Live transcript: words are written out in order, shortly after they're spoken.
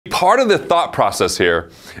part of the thought process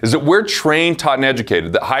here is that we're trained, taught, and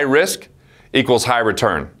educated that high risk equals high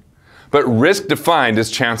return. But risk defined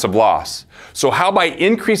is chance of loss. So how by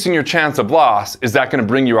increasing your chance of loss is that going to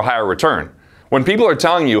bring you a higher return? When people are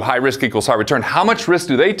telling you high risk equals high return, how much risk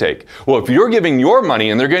do they take? Well, if you're giving your money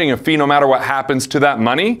and they're getting a fee no matter what happens to that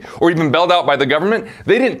money, or even bailed out by the government,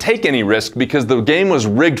 they didn't take any risk because the game was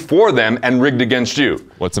rigged for them and rigged against you.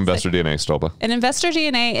 What's Investor DNA, Stolpa? An Investor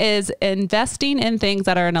DNA is investing in things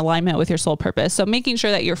that are in alignment with your sole purpose. So making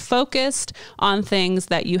sure that you're focused on things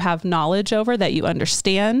that you have knowledge over, that you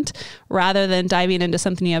understand, rather than diving into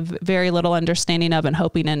something you have very little understanding of and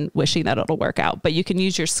hoping and wishing that it'll work out. But you can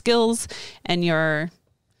use your skills and your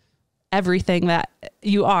everything that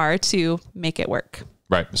you are to make it work.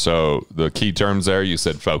 Right. So the key terms there, you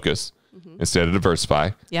said focus instead of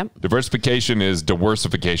diversify. Yep. Diversification is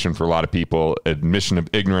diversification for a lot of people. Admission of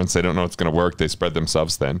ignorance. They don't know it's going to work. They spread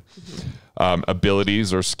themselves thin.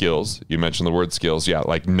 Abilities or skills. You mentioned the word skills. Yeah.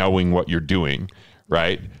 Like knowing what you're doing.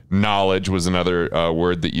 Right. Knowledge was another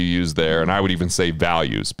word that you used there. And I would even say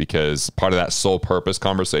values, because part of that sole purpose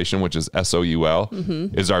conversation, which is SOUL,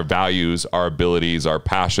 is our values, our abilities, our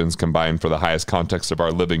passions combined for the highest context of our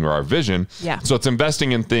living or our vision. Yeah. So it's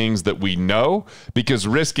investing in things that we know, because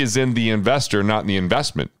risk is in the investor, not in the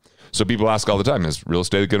investment. So people ask all the time, is real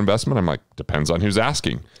estate a good investment? I'm like, depends on who's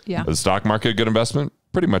asking. Yeah. Is the stock market a good investment?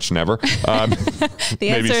 Pretty much never. The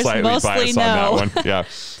maybe answer is slightly mostly biased no. on that one. Yeah.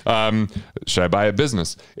 Should I buy a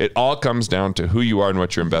business? It all comes down to who you are and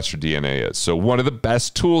what your investor DNA is. So one of the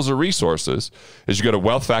best tools or resources is you go to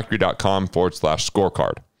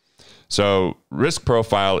wealthfactory.com/scorecard. So risk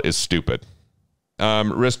profile is stupid.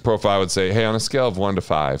 Risk profile would say, hey, on a scale of 1 to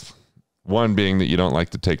 5, 1 being that you don't like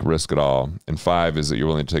to take risk at all, and 5 is that you're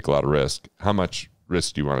willing to take a lot of risk. How much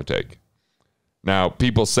risk do you want to take? Now,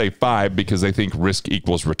 people say 5 because they think risk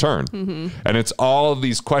equals return. And it's all of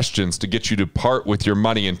these questions to get you to part with your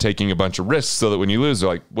money and taking a bunch of risks, so that when you lose, they're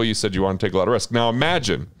like, well, you said you want to take a lot of risk. Now,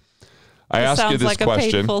 imagine I ask you this like question.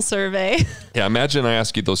 a painful survey. Yeah, imagine I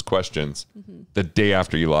ask you those questions the day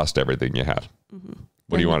after you lost everything you had.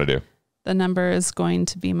 What do you want to do? The number is going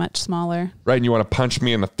to be much smaller. Right, and you want to punch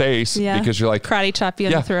me in the face because you're like... Karate chop you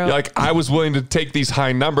in the throat. You're like, I was willing to take these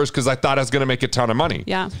high numbers because I thought I was going to make a ton of money.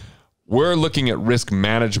 Yeah. We're looking at risk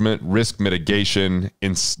management, risk mitigation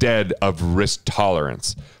instead of risk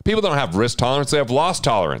tolerance. People don't have risk tolerance. They have loss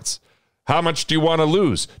tolerance. How much do you want to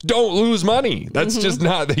lose? Don't lose money. That's just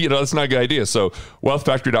not, that's not a good idea. So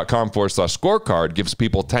wealthfactory.com/scorecard gives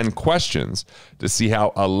people 10 questions to see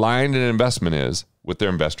how aligned an investment is with their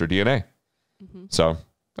investor DNA. So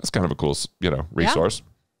that's kind of a cool, resource.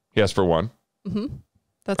 He asked for 1.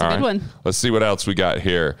 That's a good one. Let's see what else we got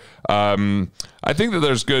here. I think that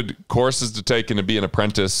there's good courses to take and to be an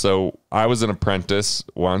apprentice. So I was an apprentice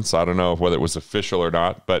once. I don't know whether it was official or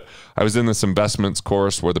not, but I was in this investments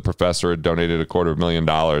course where the professor had donated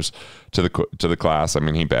 $250,000 to the class. I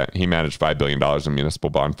mean, he managed $5 billion in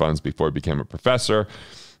municipal bond funds before he became a professor.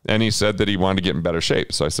 And he said that he wanted to get in better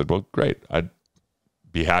shape. So I said, well, great. I'd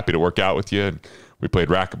be happy to work out with you. And we played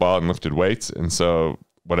racquetball and lifted weights. And so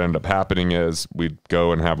what ended up happening is we'd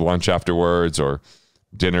go and have lunch afterwards, or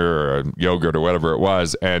dinner, or yogurt, or whatever it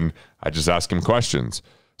was. And I just asked him questions.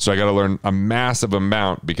 So I got to learn a massive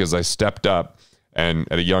amount because I stepped up and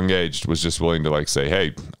at a young age was just willing to say,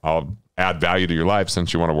 hey, I'll add value to your life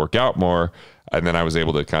since you want to work out more. And then I was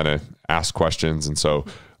able to kind of ask questions. And so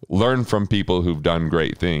learn from people who've done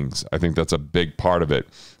great things. I think that's a big part of it.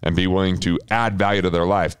 And be willing to add value to their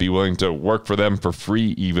life. Be willing to work for them for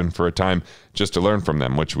free, even for a time, just to learn from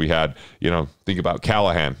them, which we had, think about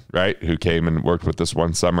Callahan, right? Who came and worked with us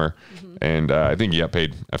one summer. And I think he got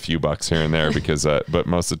paid a few bucks here and there because, but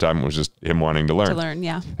most of the time it was just him wanting to learn. To learn,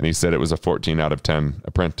 yeah. And he said it was a 14 out of 10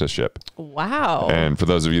 apprenticeship. Wow. And for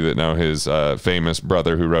those of you that know his famous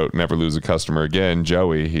brother who wrote Never Lose a Customer Again,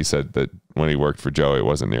 Joey, he said that when he worked for Joey, it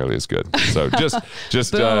wasn't nearly as good. So just just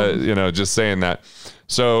saying that.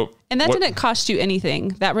 So, and that didn't cost you anything.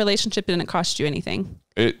 That relationship didn't cost you anything.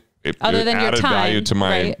 It Other than your added time, value to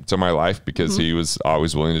my right? to my life because he was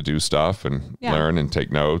always willing to do stuff and learn and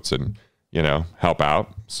take notes and help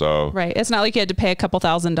out. So right, it's not like you had to pay a couple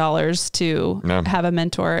 $1,000s to have a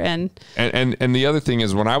mentor. And the other thing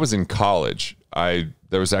is, when I was in college, there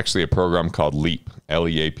was actually a program called LEAP,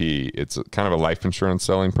 LEAP. It's kind of a life insurance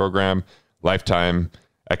selling program, Lifetime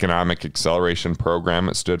Economic Acceleration Program.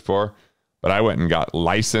 It stood for. but I went and got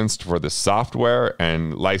licensed for the software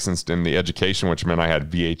and licensed in the education, which meant I had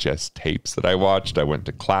VHS tapes that I watched. I went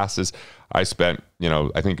to classes. I spent,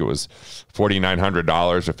 I think it was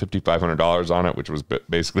 $4,900 or $5,500 on it, which was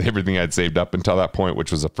basically everything I'd saved up until that point,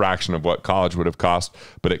 which was a fraction of what college would have cost.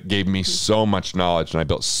 But it gave me so much knowledge, and I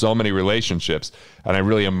built so many relationships, and I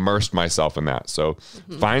really immersed myself in that. So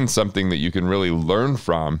find something that you can really learn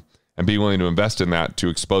from and be willing to invest in that, to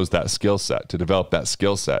expose that skill set, to develop that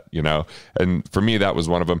skill set, And for me, that was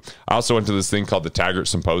one of them. I also went to this thing called the Taggart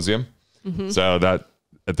Symposium. So that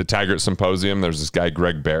at the Taggart Symposium, there's this guy,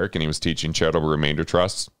 Greg Barrick, and he was teaching charitable remainder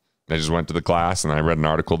trusts. I just went to the class and I read an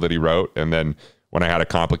article that he wrote. And then when I had a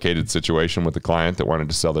complicated situation with a client that wanted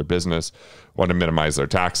to sell their business, wanted to minimize their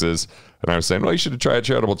taxes, and I was saying, well, you should try a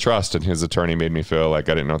charitable trust. And his attorney made me feel like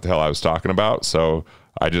I didn't know what the hell I was talking about. So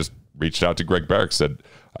I just reached out to Greg Barrick, said,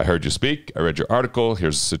 I heard you speak, I read your article,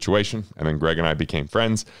 here's the situation. And then Greg and I became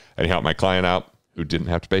friends, and he helped my client out who didn't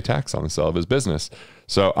have to pay tax on the sale of his business.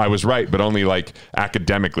 So I was right, but only like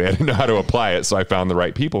academically. I didn't know how to apply it, so I found the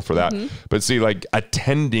right people for that. But see, like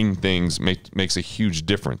attending things makes a huge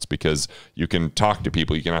difference, because you can talk to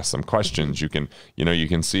people, you can ask them questions, you can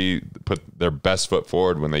put their best foot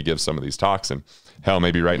forward when they give some of these talks. And hell,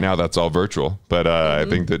 maybe right now that's all virtual, but I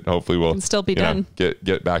think that hopefully we'll still be done.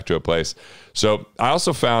 Get back to a place. So I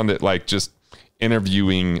also found that like just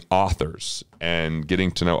interviewing authors and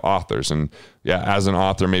getting to know authors. And yeah, as an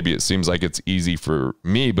author, maybe it seems like it's easy for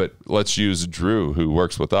me, but let's use Drew, who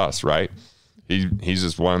works with us, right? He's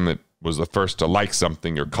just one that was the first to like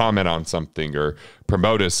something or comment on something or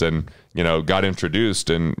promote us, and, got introduced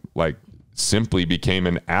and like simply became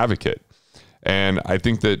an advocate. And I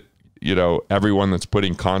think that, everyone that's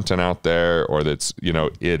putting content out there, or that's,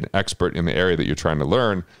 an expert in the area that you're trying to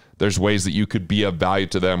learn, there's ways that you could be of value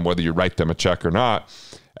to them, whether you write them a check or not.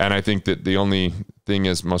 And I think that the only thing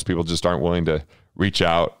is most people just aren't willing to reach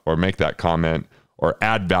out or make that comment or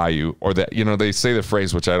add value, or that, they say the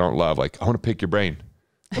phrase, which I don't love, like, I want to pick your brain.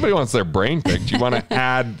 Nobody wants their brain picked. You want to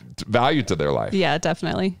add value to their life. Yeah,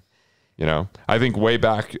 definitely. I think way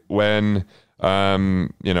back when,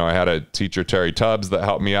 I had a teacher, Terry Tubbs, that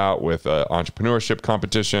helped me out with an entrepreneurship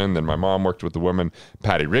competition. Then my mom worked with the woman,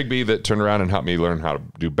 Patty Rigby, that turned around and helped me learn how to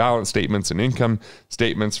do balance statements and income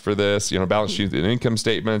statements for this, balance sheets and income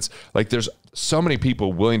statements. Like there's so many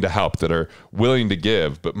people willing to help, that are willing to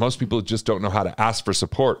give, but most people just don't know how to ask for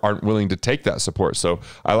support, aren't willing to take that support. So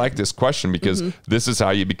I like this question, because this is how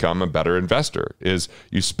you become a better investor, is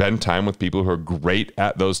you spend time with people who are great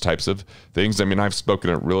at those types of things. I mean, I've spoken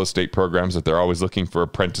at real estate programs that they're always looking for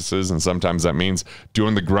apprentices, and sometimes that means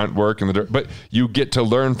doing the grunt work and the dirt, but you get to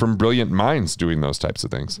learn from brilliant minds doing those types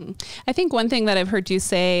of things. I think one thing that I've heard you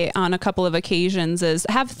say on a couple of occasions is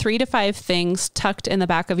have 3 to 5 things tucked in the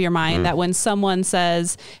back of your mind that when someone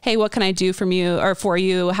says, hey, what can I do from you or for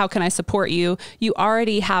you? How can I support you? You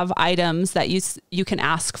already have items that you can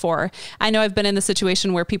ask for. I know I've been in the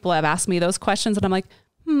situation where people have asked me those questions, and I'm like,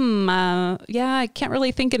 yeah, I can't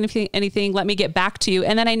really think of anything. Let me get back to you.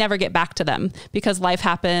 And then I never get back to them because life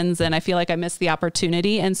happens and I feel like I missed the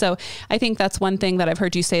opportunity. And so I think that's one thing that I've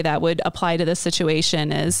heard you say that would apply to this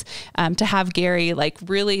situation is to have Gary like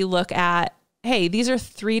really look at, hey, these are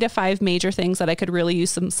 3 to 5 major things that I could really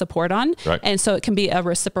use some support on. Right. And so it can be a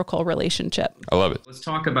reciprocal relationship. I love it. Let's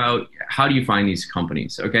talk about how do you find these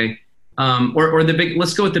companies, okay?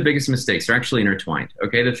 Let's go with the biggest mistakes. They're actually intertwined,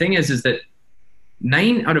 okay? The thing is that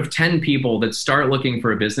 9 out of 10 people that start looking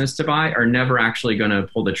for a business to buy are never actually going to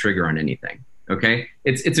pull the trigger on anything, okay?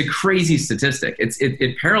 It's a crazy statistic.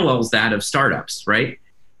 It parallels that of startups, right?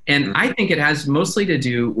 And I think it has mostly to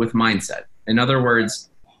do with mindset. In other words,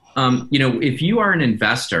 if you are an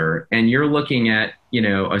investor and you're looking at,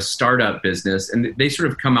 a startup business and they sort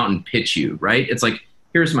of come out and pitch you, right? It's like,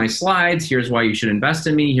 here's my slides, here's why you should invest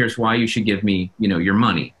in me, here's why you should give me, your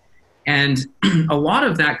money. And a lot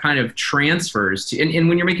of that kind of transfers to, and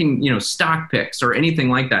when you're making, stock picks or anything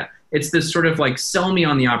like that, it's this sort of like sell me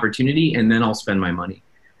on the opportunity and then I'll spend my money.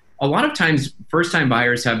 A lot of times, first-time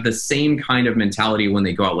buyers have the same kind of mentality when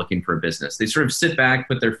they go out looking for a business. They sort of sit back,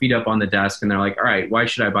 put their feet up on the desk, and they're like, all right, why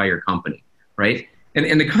should I buy your company, right?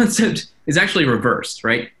 And the concept is actually reversed,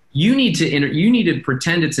 right? You need to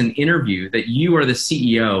pretend it's an interview, that you are the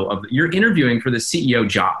CEO you're interviewing for the CEO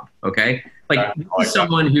job, okay? Like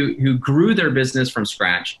someone who grew their business from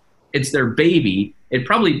scratch. It's their baby. It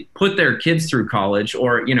probably put their kids through college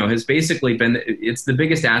or, has basically it's the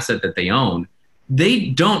biggest asset that they own. They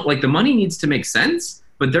don't, the money needs to make sense,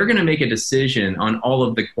 but they're going to make a decision on all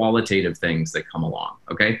of the qualitative things that come along,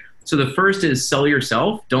 okay? So the first is sell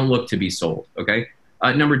yourself, don't look to be sold, okay?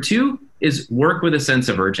 Number 2 is work with a sense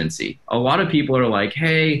of urgency. A lot of people are like,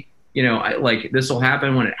 hey, like this will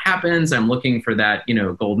happen when it happens. I'm looking for that,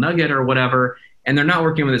 gold nugget or whatever. And they're not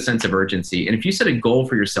working with a sense of urgency. And if you set a goal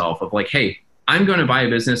for yourself of like, hey, I'm going to buy a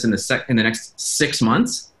business in the next 6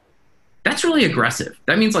 months, that's really aggressive.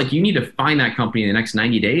 That means like you need to find that company in the next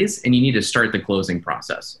 90 days and you need to start the closing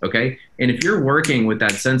process. Okay. And if you're working with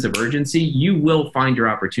that sense of urgency, you will find your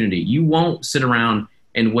opportunity. You won't sit around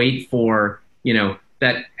and wait for,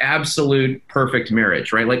 that absolute perfect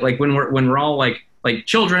marriage, right? Like when we're all like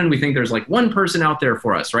children, we think there's like one person out there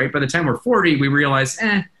for us, right? By the time we're 40, we realize,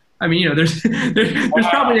 there's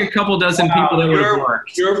probably a couple dozen people that would have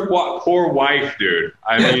worked. Your poor wife, dude.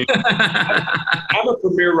 I mean, I'm a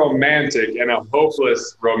premier romantic and a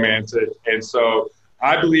hopeless romantic. And so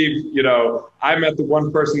I believe, I met the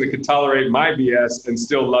one person that could tolerate my BS and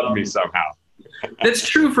still love me somehow. That's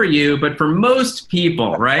true for you, but for most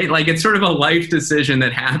people, right? Like it's sort of a life decision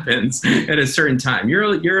that happens at a certain time. You're a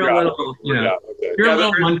little, you're a little 1%. There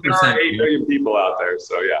are 8 million people out there,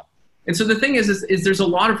 so yeah. And so the thing is there's a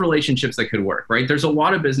lot of relationships that could work, right? There's a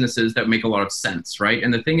lot of businesses that make a lot of sense, right?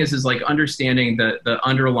 And the thing is like understanding the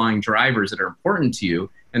underlying drivers that are important to you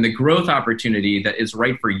and the growth opportunity that is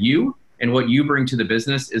right for you and what you bring to the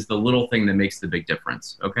business is the little thing that makes the big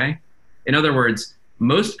difference, okay? In other words,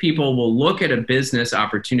 most people will look at a business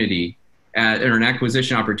opportunity or an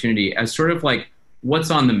acquisition opportunity as sort of like what's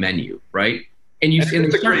on the menu, right? And if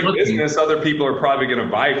it's a great business, other people are probably going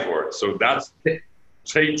to buy for it. So that's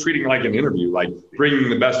treating like an interview, like bringing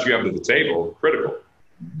the best you have to the table, critical.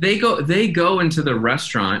 They go into the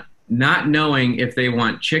restaurant not knowing if they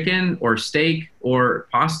want chicken or steak or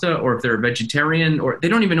pasta or if they're a vegetarian or they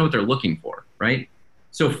don't even know what they're looking for, right?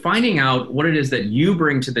 So finding out what it is that you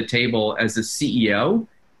bring to the table as a CEO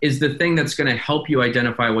is the thing that's going to help you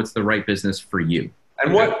identify what's the right business for you.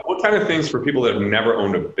 And what kind of things for people that have never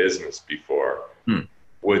owned a business before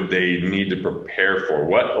would they need to prepare for?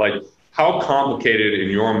 How complicated in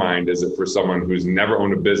your mind is it for someone who's never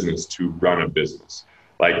owned a business to run a business?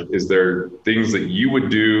 Like, is there things that you would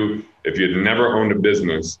do if you'd never owned a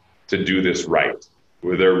business to do this right?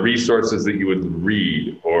 Were there resources that you would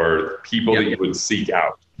read or people that you would seek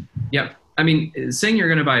out? Yep. I mean, saying you're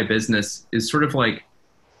going to buy a business is sort of like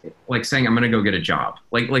saying I'm going to go get a job.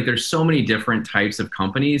 Like there's so many different types of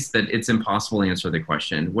companies that it's impossible to answer the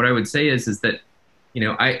question. What I would say is that,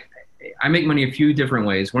 I make money a few different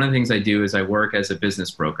ways. One of the things I do is I work as a business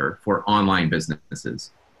broker for online businesses.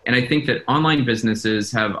 And I think that online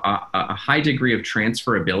businesses have a high degree of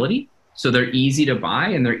transferability. So they're easy to buy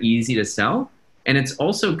and they're easy to sell. And it's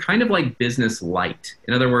also kind of like business light.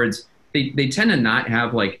 In other words, they tend to not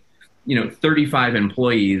have 35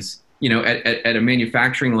 employees, at a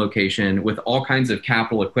manufacturing location with all kinds of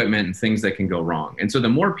capital equipment and things that can go wrong. And so the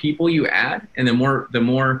more people you add and the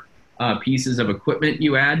more pieces of equipment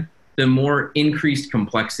you add, the more increased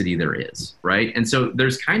complexity there is, right? And so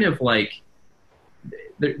there's kind of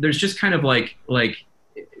there's just kind of let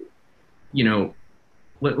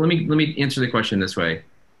me answer the question this way.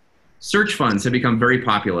 Search funds have become very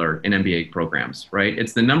popular in MBA programs, right?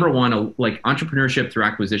 It's the number one, entrepreneurship through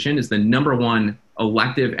acquisition is the number one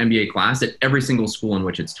elective MBA class at every single school in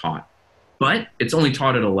which it's taught. But it's only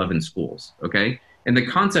taught at 11 schools, okay? And the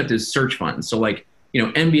concept is search funds. So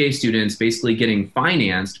MBA students basically getting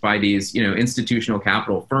financed by these, institutional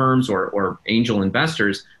capital firms or angel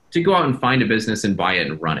investors to go out and find a business and buy it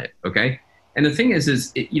and run it, okay? And the thing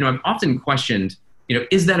is I've often questioned,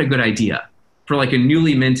 is that a good idea for a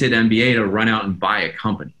newly minted MBA to run out and buy a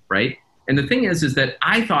company, right? And the thing is that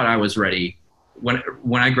I thought I was ready when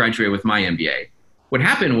I graduated with my MBA. What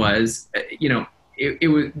happened was,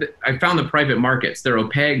 I found the private markets. They're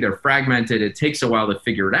opaque, they're fragmented. It takes a while to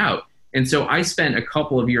figure it out. And so I spent a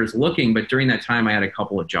couple of years looking, but during that time I had a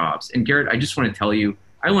couple of jobs. And Garrett, I just want to tell you,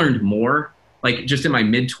 I learned more, just in my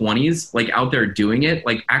mid-20s, out there doing it,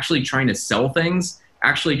 actually trying to sell things,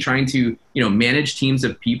 actually trying to, manage teams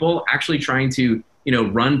of people, actually trying to,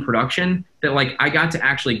 run production, that I got to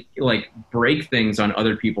actually break things on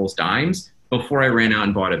other people's dimes before I ran out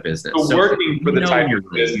and bought a business. So working for the type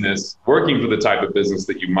of business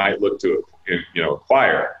that you might look to,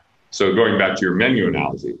 acquire. So going back to your menu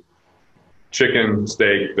analogy, chicken,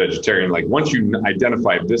 steak, vegetarian, once you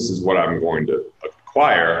identify this is what I'm going to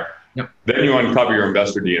acquire, then you uncover your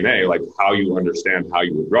investor DNA, how you understand how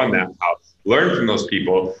you would run that, learn from those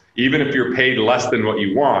people. Even if you're paid less than what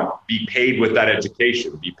you want, be paid with that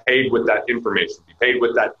education, be paid with that information, be paid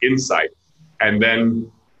with that insight. And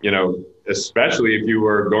then, especially if you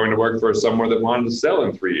were going to work for somewhere that wanted to sell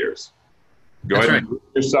in 3 years, go ahead and put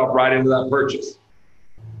yourself right into that purchase.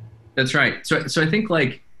 That's right. So I think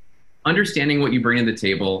understanding what you bring to the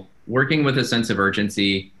table, working with a sense of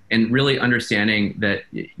urgency, and really understanding that,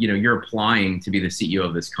 you know, you're applying to be the CEO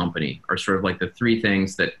of this company are sort of like the three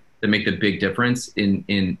things that make the big difference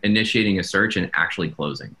in initiating a search and actually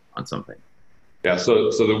closing on something. Yeah.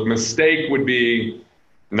 So the mistake would be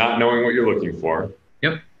not knowing what you're looking for.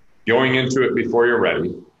 Yep. Going into it before you're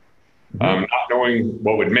ready. Not knowing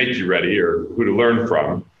what would make you ready or who to learn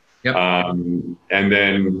from. Yep. And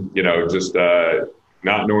then, you know, just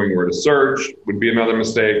not knowing where to search would be another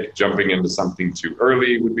mistake. Jumping into something too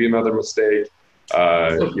early would be another mistake.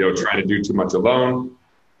 You know, trying to do too much alone.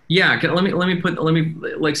 Yeah, let me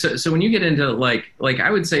like so when you get into like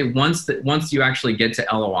I would say once you actually get to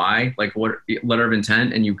LOI, like what letter of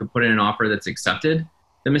intent, and you could put in an offer that's accepted,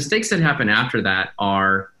 the mistakes that happen after that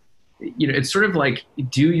are, you know, it's sort of like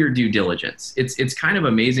do your due diligence. It's kind of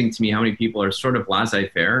amazing to me how many people are sort of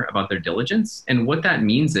laissez-faire about their diligence, and what that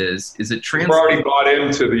means is it translates. We're already bought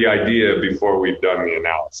into the idea before we've done the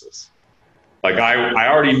analysis. Like I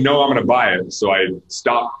already know I'm going to buy it, so I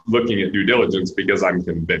stop looking at due diligence because I'm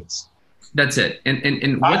convinced. That's it.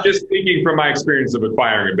 And I'm just speaking from my experience of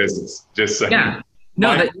acquiring a business. Just saying. Yeah.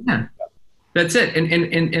 No. That's it.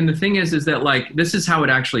 And the thing is that like this is how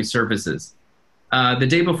it actually surfaces. The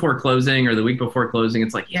day before closing or the week before closing,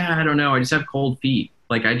 it's like, yeah, I don't know. I just have cold feet.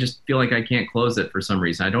 Like I just feel like I can't close it for some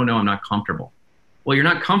reason. I don't know. I'm not comfortable. Well, you're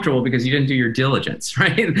not comfortable because you didn't do your diligence,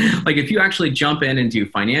 right? Like if you actually jump in and do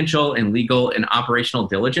financial and legal and operational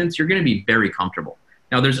diligence, you're going to be very comfortable.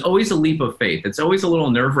 Now, there's always a leap of faith. It's always a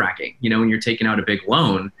little nerve-wracking, you know, when you're taking out a big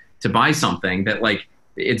loan to buy something that like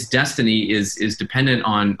its destiny is dependent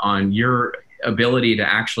on your ability to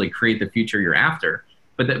actually create the future you're after.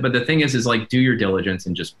 But the thing is like do your diligence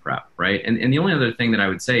and just prep, right? And the only other thing that I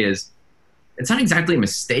would say is it's not exactly a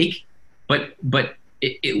mistake, but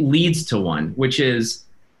it leads to one, which is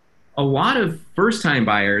a lot of first-time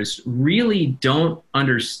buyers really don't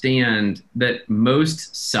understand that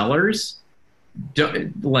most sellers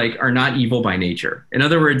are not evil by nature. In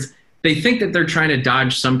other words, they think that they're trying to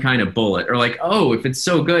dodge some kind of bullet, or like, oh, if it's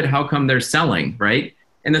so good, how come they're selling, right?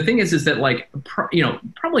 And the thing is that like, you know,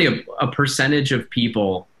 probably a percentage of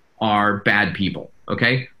people are bad people,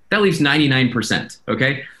 okay? That leaves 99%,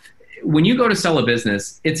 okay? When you go to sell a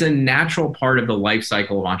business, it's a natural part of the life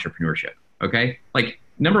cycle of entrepreneurship, okay? Like,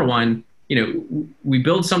 number one, you know, we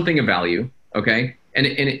build something of value, okay? And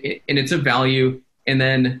it's of value, and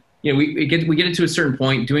then, you know, we get it to a certain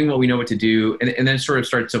point, doing what we know what to do, and then it sort of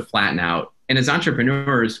starts to flatten out. And as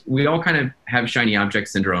entrepreneurs, we all kind of have shiny object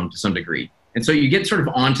syndrome to some degree. And so you get sort of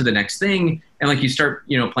on to the next thing, and like you start,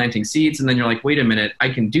 you know, planting seeds, and then you're like, wait a minute, I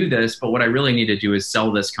can do this, but what I really need to do is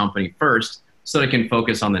sell this company first, so that I can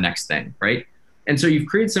focus on the next thing, right? And so you've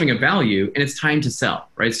created something of value, and it's time to sell,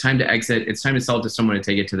 right? It's time to exit. It's time to sell it to someone to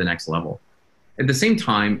take it to the next level. At the same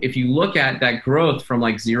time, if you look at that growth from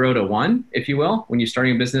like 0 to 1, if you will, when you're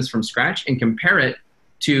starting a business from scratch, and compare it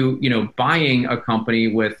to, you know, buying a company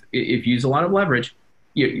with, if you use a lot of leverage,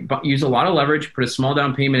 you use a lot of leverage, put a small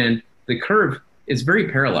down payment in, the curve is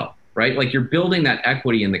very parallel, right? Like you're building that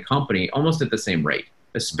equity in the company almost at the same rate,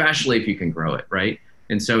 especially if you can grow it, right?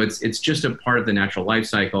 And so it's just a part of the natural life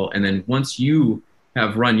cycle. And then once you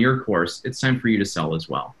have run your course, it's time for you to sell as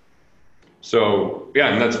well. So yeah,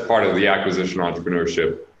 and that's part of the acquisition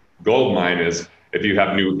entrepreneurship goldmine is if you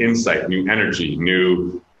have new insight, new energy,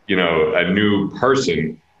 new, you know, a new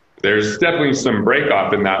person, there's definitely some break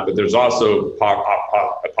off in that, but there's also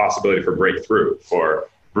a possibility for breakthrough, for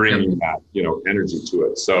bringing that, you know, energy to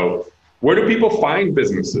it. So where do people find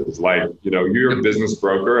businesses? Like, you know, you're a business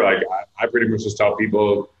broker. Like I pretty much just tell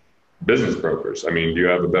people business brokers. I mean, do you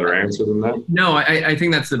have a better answer than that? No, I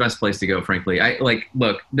think that's the best place to go, frankly.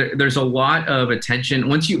 Look, there's a lot of attention.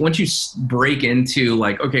 Once you break into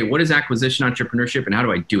like, okay, what is acquisition entrepreneurship and how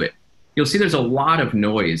do I do it? You'll see there's a lot of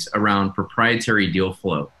noise around proprietary deal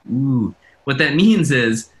flow. Ooh, what that means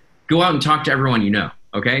is go out and talk to everyone you know,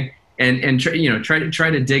 okay? And try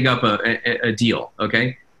to dig up a deal,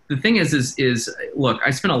 okay? The thing is look, I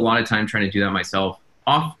spent a lot of time trying to do that myself.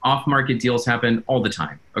 Off market deals happen all the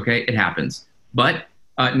time, okay? It happens. But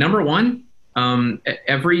number one,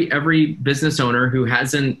 every business owner who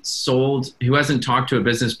hasn't talked to a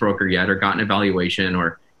business broker yet or gotten a valuation,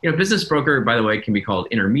 or, you know, business broker, by the way, can be called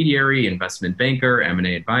intermediary, investment banker,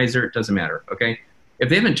 M&A advisor, it doesn't matter, okay? If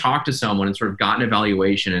they haven't talked to someone and sort of gotten a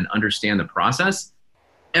valuation and understand the process,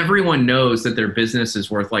 everyone knows that their business is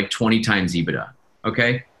worth like 20 times EBITDA,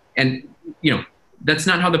 okay? And, you know, that's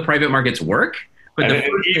not how the private markets work. But and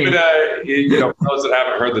EBITDA, you know, for those that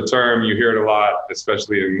haven't heard the term, you hear it a lot,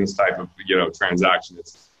 especially in this type of, you know, transaction.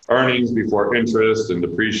 It's earnings before interest and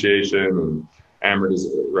depreciation and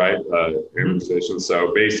amortization, right? Amortization.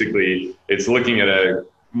 So basically, it's looking at a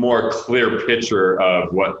more clear picture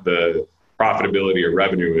of what the profitability or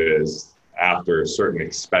revenue is after certain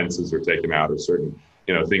expenses are taken out or certain,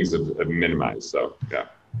 things have minimized. So, yeah.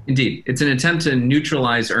 Indeed. It's an attempt to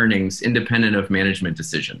neutralize earnings independent of management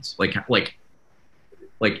decisions. Like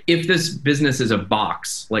if this business is a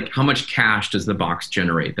box, like how much cash does the box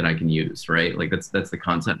generate that I can use, right? Like that's the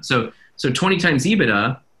concept. So 20 times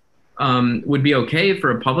EBITDA would be okay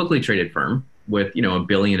for a publicly traded firm with, $1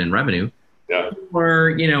 billion in revenue. Yeah.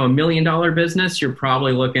 Or, $1 million business, you're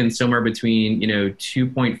probably looking somewhere between,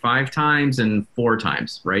 2.5 times and 4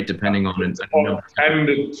 times, right? Depending on 10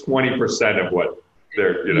 to 20% of what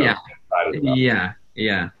they're, excited about.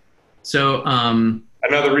 Yeah. So,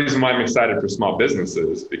 another reason why I'm excited for small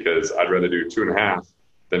businesses, because I'd rather do 2.5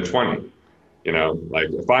 than 20. Like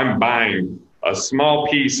if I'm buying a small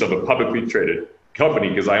piece of a publicly traded company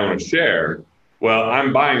because I own a share, well,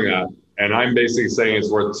 I'm buying that and I'm basically saying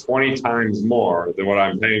it's worth 20 times more than what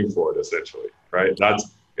I'm paying for it, essentially, right? It's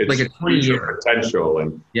like a 20-year potential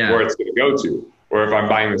and where it's going to go to. Or if I'm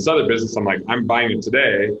buying this other business, I'm like, I'm buying it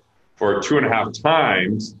today for 2.5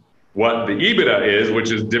 times what the EBITDA is,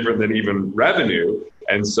 which is different than even revenue.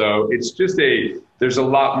 And so it's just there's a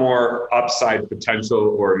lot more upside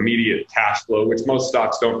potential or immediate cash flow, which most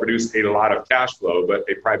stocks don't produce a lot of cash flow, but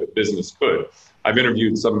a private business could. I've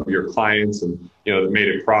interviewed some of your clients and, that made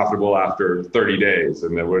it profitable after 30 days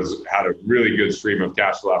and had a really good stream of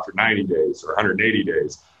cash flow after 90 days or 180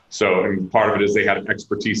 days. So, and part of it is they had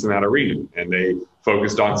expertise in that arena and they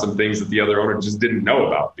focused on some things that the other owner just didn't know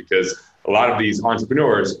about, because a lot of these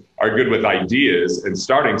entrepreneurs are good with ideas and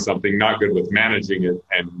starting something, not good with managing it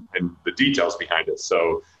and the details behind it.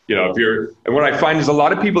 So, and what I find is a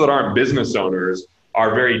lot of people that aren't business owners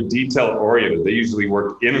are very detail oriented. They usually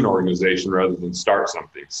work in an organization rather than start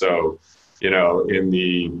something. So, in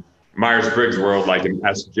the Myers-Briggs world, like an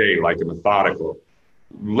SJ, like a methodical,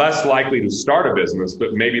 less likely to start a business,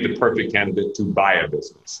 but maybe the perfect candidate to buy a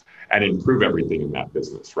business and improve everything in that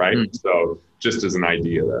business, right? So just as an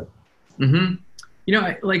idea there.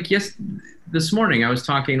 This morning I was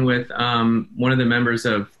talking with one of the members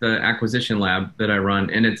of the acquisition lab that I run,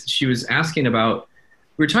 and she was asking about,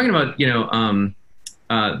 we were talking about,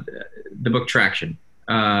 the book Traction.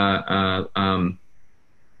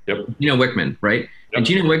 Gino Wickman, right? Yep. And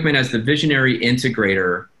Gino Wickman has the visionary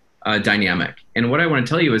integrator dynamic. And what I want to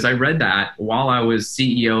tell you is I read that while I was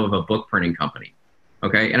CEO of a book printing company.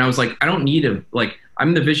 Okay. And I was like, I don't need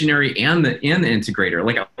I'm the visionary and the integrator.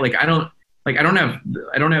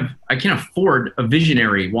 I can't afford a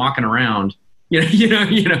visionary walking around,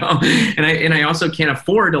 and I also can't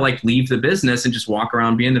afford to leave the business and just walk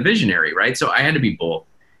around being the visionary. Right. So I had to be both.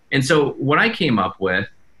 And so what I came up with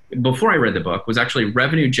before I read the book was actually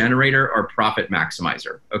revenue generator or profit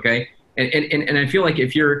maximizer. Okay. And I feel like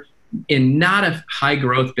if you're in not a high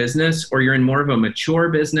growth business or you're in more of a mature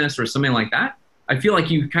business or something like that, I feel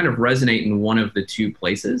like you kind of resonate in one of the two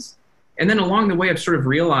places. And then along the way, I've sort of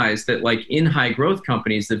realized that in high growth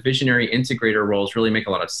companies, the visionary integrator roles really make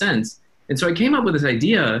a lot of sense. And so I came up with this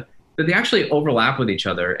idea that they actually overlap with each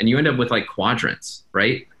other and you end up with quadrants,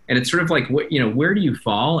 right? And it's sort of where do you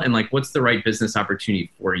fall and what's the right business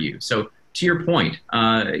opportunity for you? So to your point,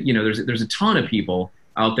 there's a ton of people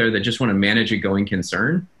out there that just want to manage a going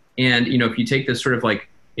concern. And, if you take this sort of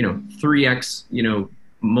 3x,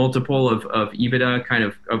 multiple of EBITDA kind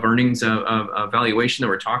of earnings of valuation that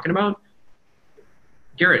we're talking about,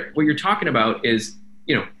 Garrett, what you're talking about is,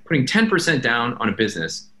 putting 10% down on a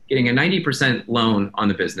business, getting a 90% loan on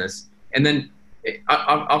the business, and then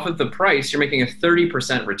off of the price, you're making a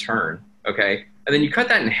 30% return. Okay. And then you cut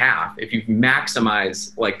that in half if you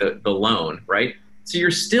maximize the loan, right? So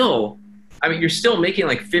you're still making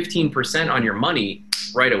 15% on your money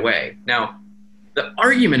right away. Now, the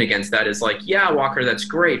argument against that is yeah, Walker, that's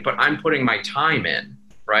great, but I'm putting my time in,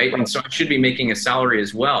 right? And so I should be making a salary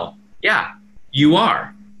as well. Yeah, you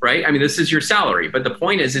are, right? I mean, this is your salary, but the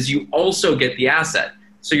point is you also get the asset.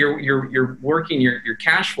 So you're working your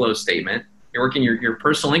cash flow statement, you're working your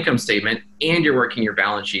personal income statement, and you're working your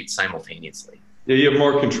balance sheet simultaneously. Yeah, you have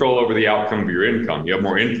more control over the outcome of your income. You have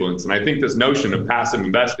more influence. And I think this notion of passive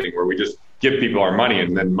investing, where we just give people our money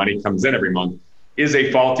and then money comes in every month, is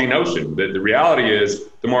a faulty notion. The reality is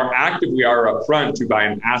the more active we are up front to buy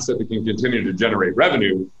an asset that can continue to generate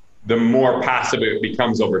revenue, the more passive it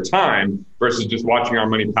becomes over time versus just watching our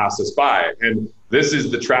money pass us by. And this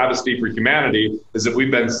is the travesty for humanity, is that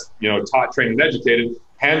we've been taught, trained, and educated,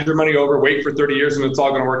 hand your money over, wait for 30 years and it's all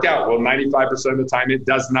going to work out. Well, 95% of the time it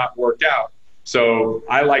does not work out. So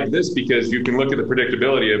I like this because you can look at the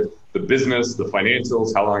predictability of the business, the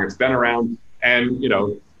financials, how long it's been around. And,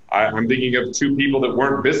 I'm thinking of two people that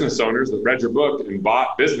weren't business owners that read your book and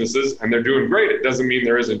bought businesses, and they're doing great. It doesn't mean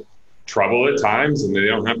there isn't trouble at times and they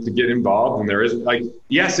don't have to get involved. And there isn't, like,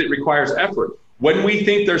 yes, it requires effort. When we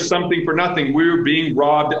think there's something for nothing, we're being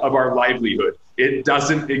robbed of our livelihood. It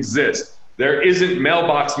doesn't exist. There isn't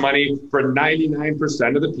mailbox money for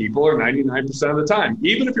 99% of the people or 99% of the time.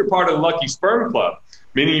 Even if you're part of the Lucky Sperm Club,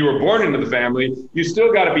 meaning you were born into the family, you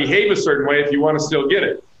still got to behave a certain way if you want to still get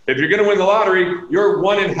it. If you're going to win the lottery, you're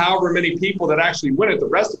one in however many people that actually win it. The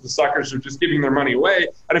rest of the suckers are just giving their money away.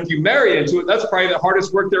 And if you marry into it, that's probably the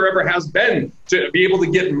hardest work there ever has been, to be able to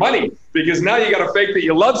get money, because now you got to fake that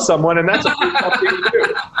you love someone, and that's a pretty tough thing to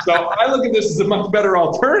do. So I look at this as a much better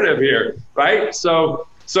alternative here, right? So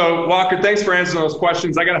Walker, thanks for answering those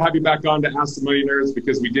questions. I got to have you back on to Ask the Millionaires,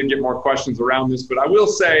 because we did get more questions around this. But I will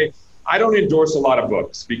say, I don't endorse a lot of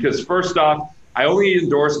books, because first off, I only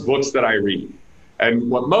endorse books that I read.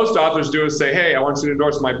 And what most authors do is say, hey, I want you to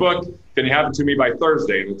endorse my book. Can you have it to me by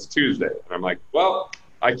Thursday? And it's Tuesday. And I'm like, well,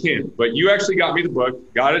 I can't. But you actually got me the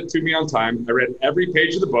book, got it to me on time. I read every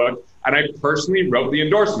page of the book, and I personally wrote the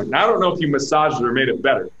endorsement. Now, I don't know if you massaged it or made it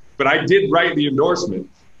better, but I did write the endorsement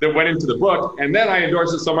that went into the book. And then I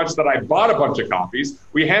endorsed it so much that I bought a bunch of copies.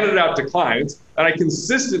 We handed it out to clients, and I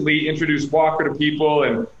consistently introduced Walker to people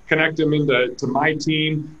and connect them to my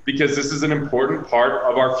team, because this is an important part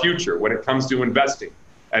of our future when it comes to investing.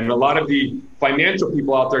 And a lot of the financial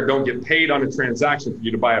people out there don't get paid on a transaction for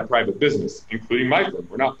you to buy a private business, including my firm.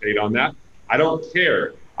 We're not paid on that. I don't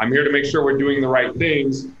care. I'm here to make sure we're doing the right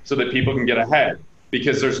things so that people can get ahead,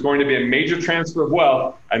 because there's going to be a major transfer of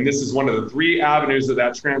wealth. And this is one of the 3 avenues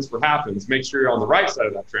that transfer happens. Make sure you're on the right side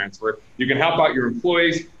of that transfer. You can help out your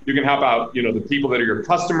employees. You can help out, the people that are your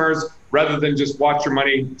customers, rather than just watch your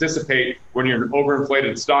money dissipate when you're in an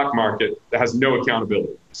overinflated stock market that has no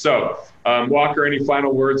accountability. So, Walker, any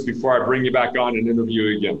final words before I bring you back on and interview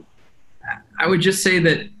you again? I would just say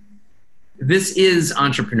that this is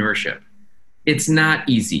entrepreneurship. It's not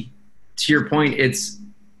easy. To your point, it's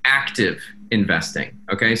active investing.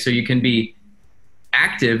 Okay, so you can be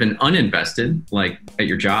active and uninvested, like at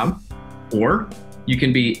your job, or you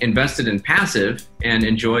can be invested and passive and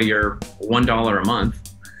enjoy your $1 a month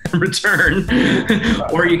return,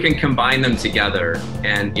 or you can combine them together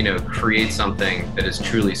and create something that is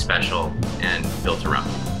truly special and built around.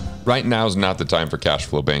 Right now is not the time for cash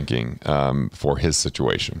flow banking for his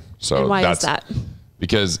situation. So and why is that?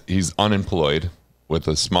 Because he's unemployed with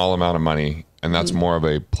a small amount of money, and that's more of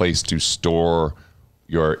a place to store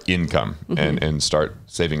your income and start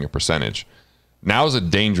saving a percentage. Now is a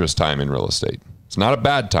dangerous time in real estate. It's not a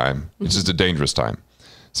bad time. It's just a dangerous time.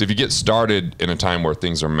 So if you get started in a time where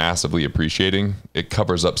things are massively appreciating, it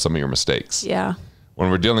covers up some of your mistakes. Yeah. When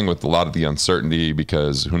we're dealing with a lot of the uncertainty,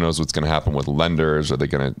 because who knows what's going to happen with lenders? Are they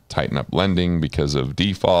going to tighten up lending because of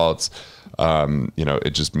defaults?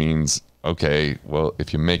 It just means, okay, well,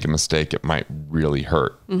 if you make a mistake, it might really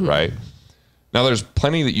hurt, right? Now, there's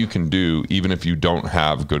plenty that you can do even if you don't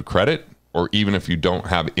have good credit, or even if you don't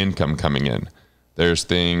have income coming in. There's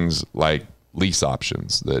things like lease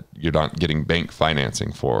options that you're not getting bank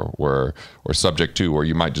financing for, or subject to, or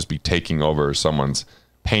you might just be taking over someone's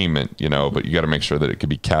payment, but you got to make sure that it could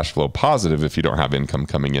be cash flow positive if you don't have income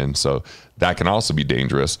coming in. So that can also be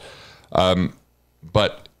dangerous.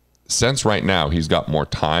 But since right now he's got more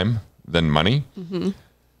time than money,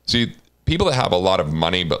 see, people that have a lot of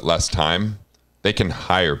money but less time, they can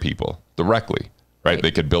hire people directly. Right?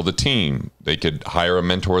 They could build a team. They could hire a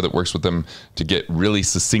mentor that works with them to get really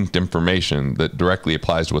succinct information that directly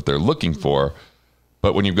applies to what they're looking for.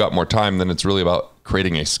 But when you've got more time, then it's really about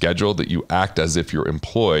creating a schedule that you act as if you're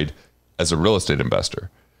employed as a real estate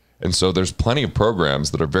investor. And so there's plenty of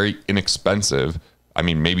programs that are very inexpensive. I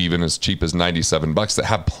mean, maybe even as cheap as $97 that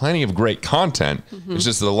have plenty of great content. It's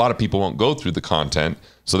just that a lot of people won't go through the content.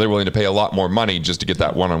 So they're willing to pay a lot more money just to get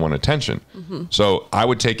that one-on-one attention. So I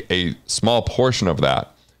would take a small portion of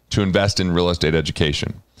that to invest in real estate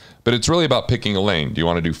education. But it's really about picking a lane. Do you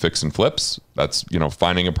want to do fix and flips? That's,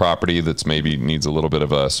 finding a property that's maybe needs a little bit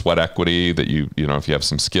of a sweat equity that if you have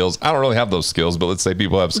some skills. I don't really have those skills, but let's say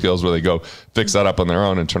people have skills where they go fix that up on their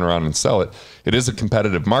own and turn around and sell it. It is a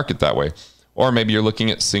competitive market that way. Or maybe you're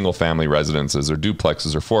looking at single family residences or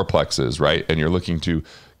duplexes or fourplexes, right? And you're looking to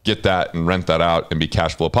get that and rent that out and be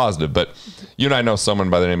cash flow positive. But you and I know someone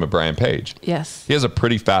by the name of Brian Page. Yes. He has a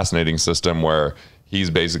pretty fascinating system where he's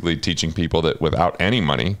basically teaching people that without any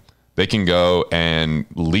money, they can go and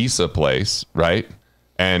lease a place, right?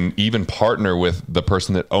 And even partner with the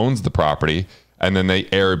person that owns the property and then they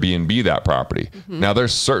Airbnb that property. Now,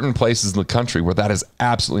 there's certain places in the country where that is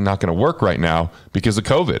absolutely not going to work right now because of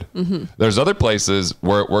COVID. There's other places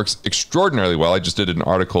where it works extraordinarily well. I just did an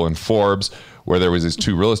article in Forbes where there was these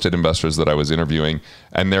 2 real estate investors that I was interviewing,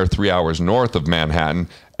 and they're 3 hours north of Manhattan,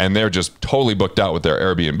 and they're just totally booked out with their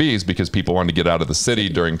Airbnbs because people wanted to get out of the city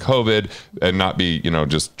during COVID and not be,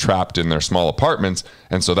 just trapped in their small apartments.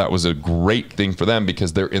 And so that was a great thing for them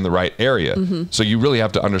because they're in the right area. So you really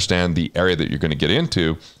have to understand the area that you're going to get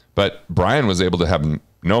into. But Brian was able to have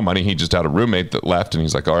no money. He just had a roommate that left, and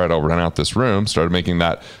he's like, all right, I'll rent out this room. Started making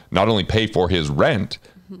that not only pay for his rent,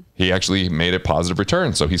 he actually made a positive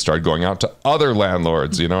return. So he started going out to other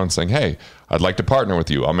landlords, and saying, hey, I'd like to partner with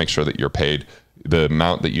you. I'll make sure that you're paid the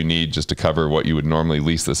amount that you need just to cover what you would normally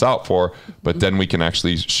lease this out for. But then we can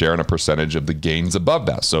actually share in a percentage of the gains above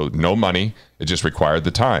that. So no money, it just required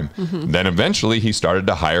the time. Then eventually he started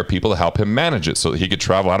to hire people to help him manage it so that he could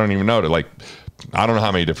travel. I don't know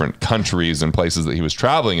how many different countries and places that he was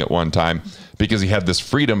traveling at one time because he had this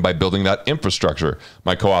freedom by building that infrastructure.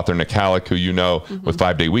 My co-author, Nick Halleck, who with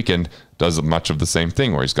 5 Day Weekend, does much of the same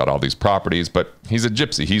thing where he's got all these properties, but he's a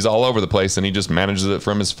gypsy. He's all over the place, and he just manages it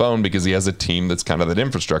from his phone because he has a team that's kind of that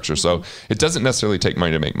infrastructure. So it doesn't necessarily take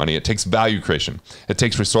money to make money. It takes value creation. It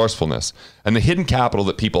takes resourcefulness. And the hidden capital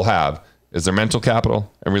that people have is their mental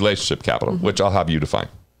capital and relationship capital, which I'll have you define.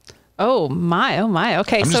 Oh my.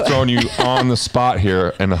 Okay. I'm just throwing you on the spot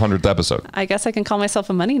here in the 100th episode. I guess I can call myself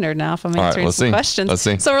a money nerd now if I'm answering some questions. Let's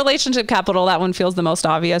see. So relationship capital, that one feels the most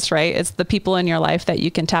obvious, right? It's the people in your life that you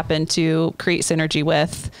can tap into, create synergy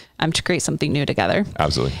with, to create something new together.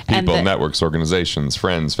 Absolutely. People, networks, organizations,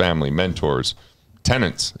 friends, family, mentors,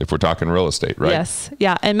 tenants, if we're talking real estate, right? Yes.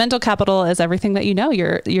 Yeah. And mental capital is everything that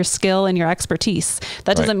your skill and your expertise.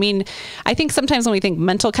 That doesn't mean, I think sometimes when we think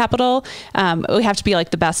mental capital, we have to be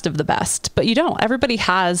like the best of the best, but you don't. Everybody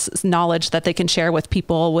has knowledge that they can share with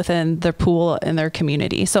people within their pool and their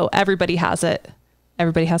community. So everybody has it.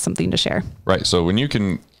 Everybody has something to share. Right. So when you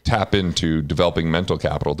can tap into developing mental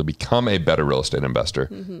capital to become a better real estate investor,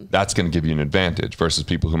 that's going to give you an advantage versus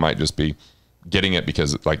people who might just be getting it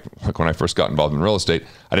because like when I first got involved in real estate,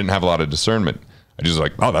 I didn't have a lot of discernment. I just was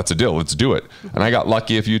like, oh, that's a deal. Let's do it. And I got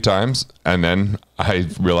lucky a few times. And then I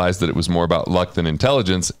realized that it was more about luck than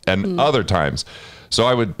intelligence and other times. So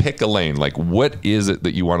I would pick a lane, like what is it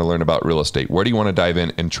that you want to learn about real estate? Where do you want to dive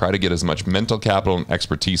in and try to get as much mental capital and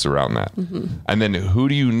expertise around that? And then who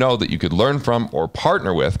do you know that you could learn from or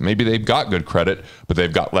partner with? Maybe they've got good credit, but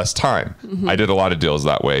they've got less time. I did a lot of deals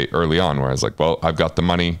that way early on where I was like, well, I've got the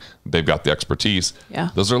money, they've got the expertise.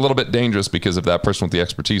 Yeah. Those are a little bit dangerous because if that person with the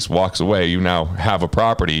expertise walks away, you now have a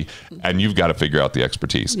property and you've got to figure out the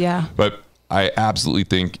expertise. Yeah. But I absolutely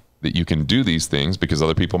think that you can do these things because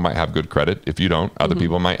other people might have good credit if you don't. Other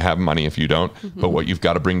people might have money if you don't. But what you've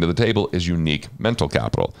got to bring to the table is unique mental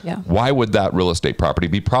capital. Yeah. Why would that real estate property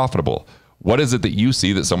be profitable? What is it that you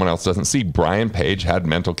see that someone else doesn't see? Brian Page had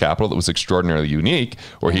mental capital that was extraordinarily unique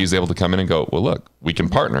where he's able to come in and go, well, look, we can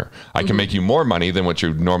partner. I can make you more money than what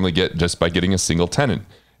you normally get just by getting a single tenant.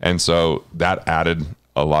 And so that added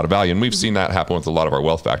a lot of value. And we've seen that happen with a lot of our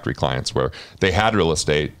Wealth Factory clients where they had real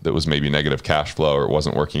estate that was maybe negative cash flow or it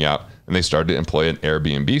wasn't working out. And they started to employ an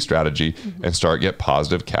Airbnb strategy and start get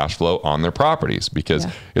positive cash flow on their properties because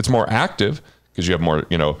it's more active because you have more,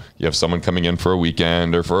 you have someone coming in for a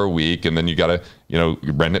weekend or for a week and then you got to,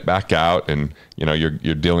 rent it back out and,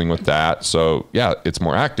 you're dealing with that. So yeah, it's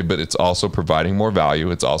more active, but it's also providing more value.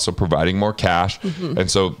 It's also providing more cash. And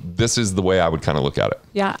so this is the way I would kind of look at it.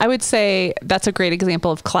 Yeah. I would say that's a great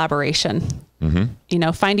example of collaboration.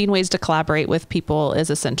 Finding ways to collaborate with people is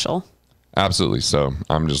essential. Absolutely. So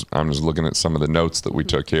I'm just looking at some of the notes that we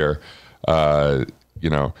took here, but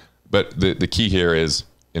the key here is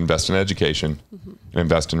invest in education and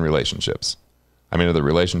invest in relationships. I mean, are the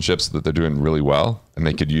relationships that they're doing really well and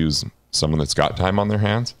they could use someone that's got time on their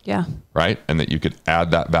hands? Yeah. Right. And that you could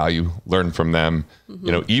add that value, learn from them,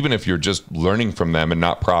 even if you're just learning from them and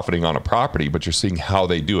not profiting on a property, but you're seeing how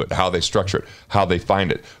they do it, how they structure it, how they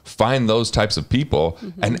find it. Find those types of people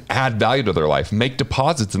and add value to their life. Make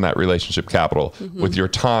deposits in that relationship capital with your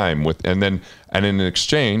time and in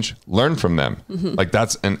exchange, learn from them. Like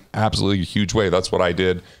that's an absolutely huge way. That's what I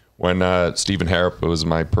did when Stephen Harrop was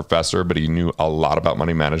my professor, but he knew a lot about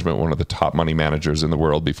money management, one of the top money managers in the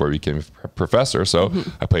world before he became a professor. So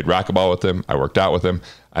I played racquetball with him. I worked out with him.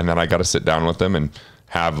 And then I got to sit down with him and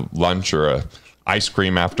have lunch or a ice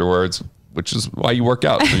cream afterwards. which is why you work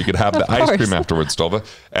out, so you could have the ice course. cream afterwards, Tova.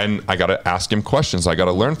 And I got to ask him questions. I got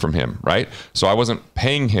to learn from him, right? So I wasn't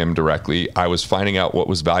paying him directly. I was finding out what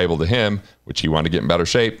was valuable to him, which he wanted to get in better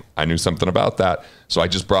shape. I knew something about that. So I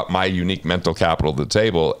just brought my unique mental capital to the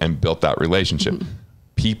table and built that relationship.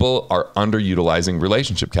 People are underutilizing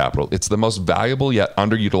relationship capital. It's the most valuable yet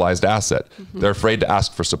underutilized asset. They're afraid to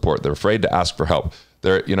ask for support. They're afraid to ask for help.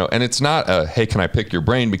 They're, and it's not a, hey, can I pick your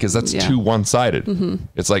brain? Because that's too one-sided.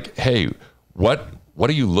 It's like, hey, what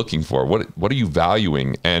are you looking for? What are you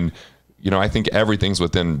valuing? And, I think everything's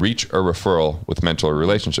within reach or referral with mental or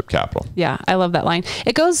relationship capital. Yeah, I love that line.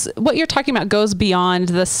 What you're talking about goes beyond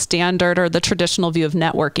the standard or the traditional view of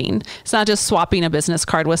networking. It's not just swapping a business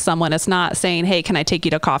card with someone. It's not saying, hey, can I take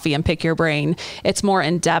you to coffee and pick your brain? It's more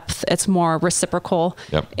in depth. It's more reciprocal.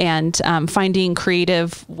 Yep. And finding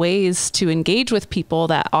creative ways to engage with people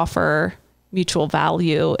that offer mutual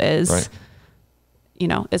value is... Right.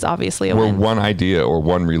 Is obviously a We're win. one idea or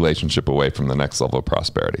one relationship away from the next level of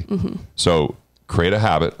prosperity. So create a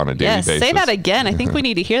habit on a daily basis. Say that again. I think we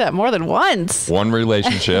need to hear that more than once. One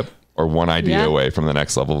relationship or one idea Yeah. away from the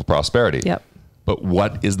next level of prosperity. Yep. But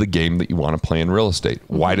what is the game that you want to play in real estate?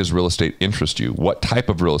 Why does real estate interest you? What type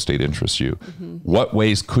of real estate interests you? What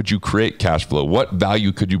ways could you create cash flow? What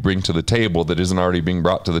value could you bring to the table that isn't already being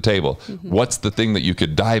brought to the table? What's the thing that you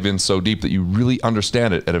could dive in so deep that you really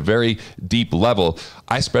understand it at a very deep level?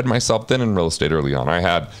 I spread myself thin in real estate early on. I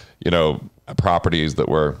had, properties that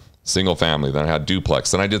were single family, then I had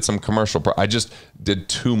duplex, then I did some commercial. I just did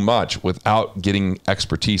too much without getting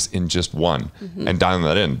expertise in just one and dialing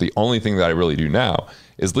that in. The only thing that I really do now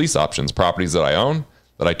is lease options, properties that I own,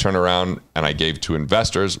 that I turn around and I gave to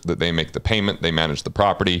investors, that they make the payment, they manage the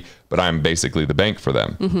property, but I'm basically the bank for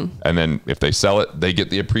them. And then if they sell it, they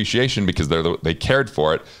get the appreciation because they cared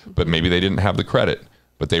for it, but maybe they didn't have the credit.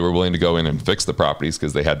 But they were willing to go in and fix the properties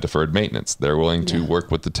because they had deferred maintenance. They're willing to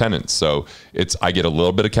work with the tenants. So I get a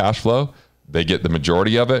little bit of cash flow. They get the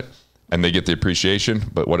majority of it and they get the appreciation.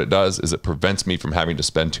 But what it does is it prevents me from having to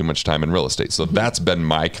spend too much time in real estate. So that's been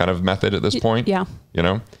my kind of method at this point. Yeah.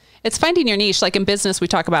 It's finding your niche. Like in business, we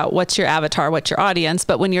talk about what's your avatar, what's your audience.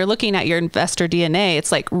 But when you're looking at your investor DNA,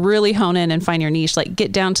 it's like really hone in and find your niche, like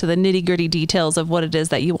get down to the nitty gritty details of what it is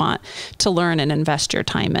that you want to learn and invest your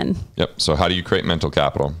time in. Yep. So how do you create mental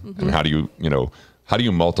capital and how do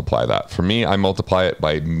you multiply that? For me, I multiply it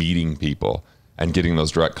by meeting people and getting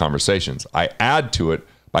those direct conversations. I add to it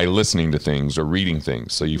by listening to things or reading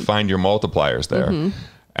things. So you find your multipliers there.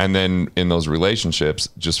 And then in those relationships,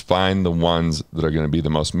 just find the ones that are going to be the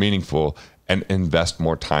most meaningful and invest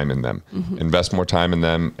more time in them. Invest more time in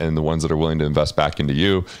them and the ones that are willing to invest back into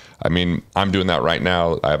you. I mean, I'm doing that right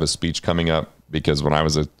now. I have a speech coming up because when I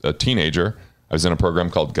was a teenager, I was in a program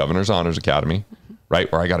called Governor's Honors Academy, right?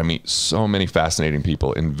 Where I got to meet so many fascinating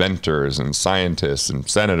people, inventors and scientists and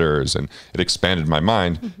senators, and it expanded my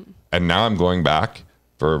mind. And now I'm going back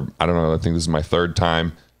for, I don't know, I think this is my third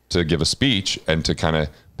time to give a speech and to kind of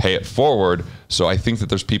pay it forward. So I think that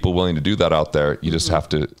there's people willing to do that out there. You just have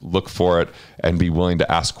to look for it and be willing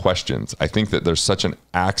to ask questions. I think that there's such an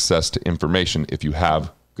access to information if you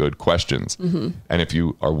have good questions and if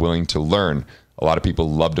you are willing to learn. A lot of people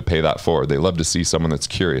love to pay that forward. They love to see someone that's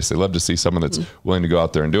curious. They love to see someone that's willing to go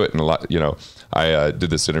out there and do it. And I did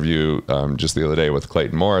this interview just the other day with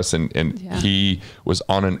Clayton Morris, and he was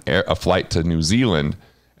on a flight to New Zealand.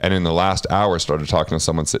 And in the last hour, started talking to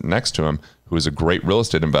someone sitting next to him who is a great real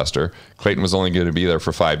estate investor. Clayton was only going to be there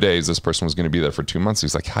for 5 days. This person was going to be there for 2 months.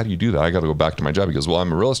 He's like, how do you do that? I got to go back to my job. He goes, well,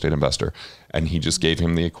 I'm a real estate investor. And he just gave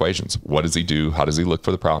him the equations. What does he do? How does he look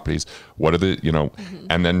for the properties? What are the,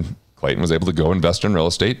 and then Clayton was able to go invest in real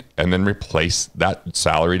estate and then replace that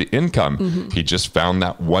salaried income. He just found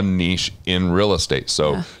that one niche in real estate.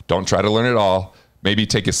 So don't try to learn it all. Maybe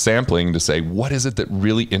take a sampling to say, what is it that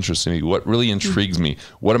really interests me? What really intrigues me?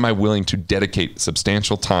 What am I willing to dedicate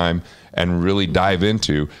substantial time and really dive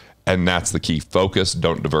into? And that's the key. Focus,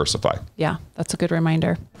 don't diversify. Yeah, that's a good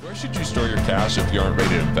reminder. Where should you store your cash if you aren't ready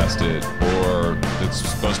to invest it, or it's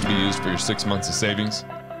supposed to be used for your 6 months of savings?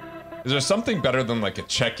 Is there something better than like a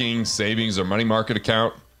checking, savings, or money market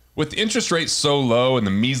account? With interest rates so low and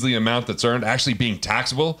the measly amount that's earned actually being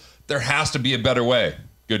taxable, there has to be a better way.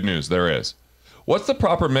 Good news, there is. What's the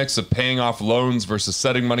proper mix of paying off loans versus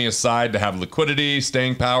setting money aside to have liquidity,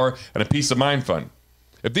 staying power, and a peace of mind fund?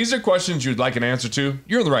 If these are questions you'd like an answer to,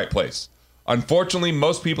 you're in the right place. Unfortunately,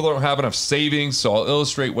 most people don't have enough savings, so I'll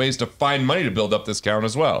illustrate ways to find money to build up this account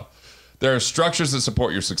as well. There are structures that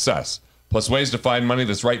support your success, plus ways to find money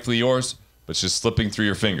that's rightfully yours, but it's just slipping through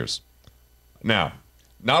your fingers. Now,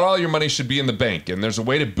 not all your money should be in the bank, and there's a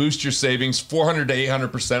way to boost your savings 400 to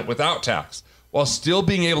 800% without tax. while still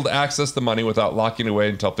being able to access the money without locking away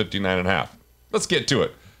until 59 and a half. Let's get to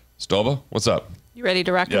it. Stova, what's up? You ready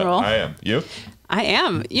to rock and roll? I am. You? I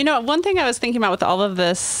am. You know, one thing I was thinking about with all of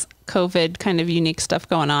this COVID kind of unique stuff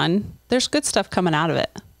going on, there's good stuff coming out of it.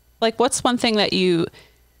 Like, what's one thing that you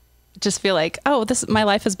just feel like, oh, my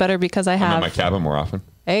life is better because I'm in my cabin more often.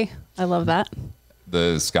 Hey, I love that.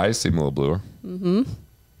 The skies seem a little bluer. Mm-hmm.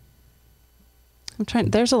 I'm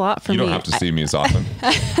trying. There's a lot for me. You don't have to see me as often.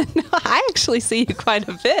 No, I actually see you quite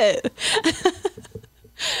a bit.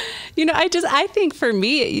 You know, I think for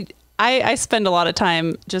me, I spend a lot of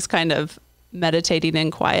time just kind of meditating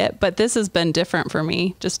in quiet, but this has been different for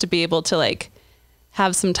me, just to be able to like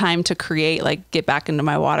have some time to create, like get back into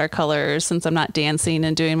my watercolors since I'm not dancing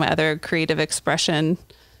and doing my other creative expression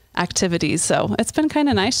activities. So it's been kind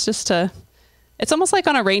of nice just to, it's almost like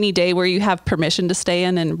on a rainy day where you have permission to stay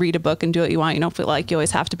in and read a book and do what you want. You don't feel like you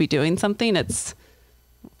always have to be doing something. It's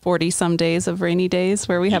 40 some days of rainy days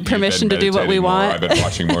where we have permission to do what we want. I've been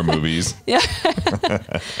watching more movies. Yeah.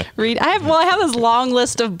 I have this long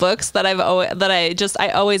list of books that I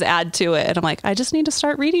always add to it. And I'm like, I just need to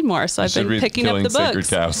start reading more. So I've been picking up the books. Sacred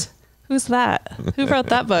Cows. Who's that? Who wrote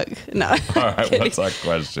that book? No. All right, what's our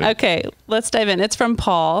question? Okay, let's dive in. It's from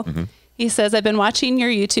Paul. Mm-hmm. He says, I've been watching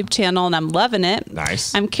your YouTube channel and I'm loving it.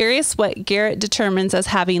 Nice. I'm curious what Garrett determines as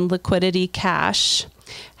having liquidity cash.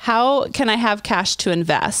 How can I have cash to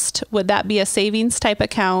invest? Would that be a savings type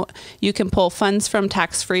account you can pull funds from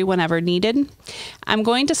tax-free whenever needed? I'm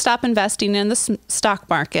going to stop investing in the stock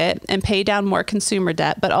market and pay down more consumer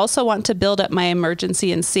debt, but also want to build up my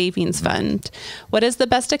emergency and savings fund. What is the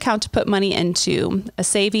best account to put money into? A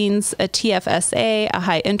savings, a TFSA, a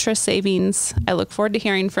high interest savings? I look forward to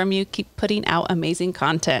hearing from you. Keep putting out amazing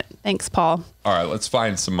content. Thanks, Paul. All right, let's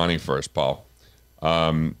find some money first, Paul.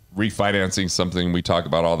 Refinancing, something we talk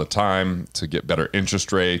about all the time to get better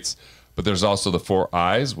interest rates. But there's also the 4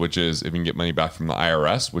 I's, which is if you can get money back from the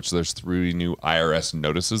IRS, which there's 3 new IRS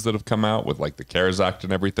notices that have come out with like the CARES Act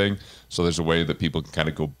and everything. So there's a way that people can kind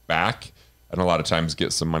of go back and a lot of times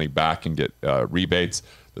get some money back and get rebates.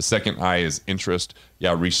 The second I is interest.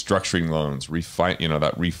 Yeah, restructuring loans, that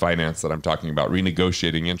refinance that I'm talking about,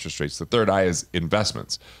 renegotiating interest rates. The third I is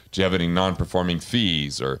investments. Do you have any non-performing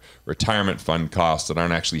fees or retirement fund costs that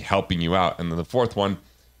aren't actually helping you out? And then the fourth one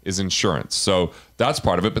is insurance. So that's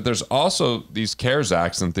part of it. But there's also these CARES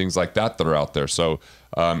Acts and things like that are out there. So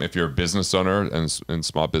if you're a business owner and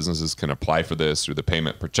small businesses can apply for this through the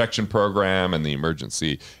Payment Protection Program and the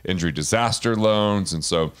Emergency Injury Disaster Loans. And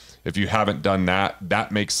so if you haven't done that,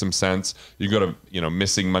 that makes some sense. You go to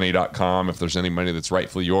missingmoney.com if there's any money that's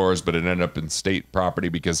rightfully yours, but it ended up in state property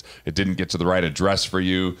because it didn't get to the right address for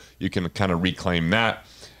you. You can kind of reclaim that.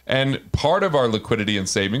 And part of our liquidity and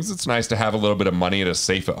savings, it's nice to have a little bit of money at a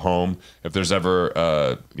safe at home. If there's ever,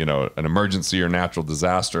 an emergency or natural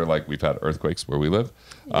disaster, like we've had earthquakes where we live,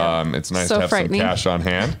 it's nice to have some cash on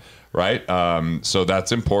hand, right? So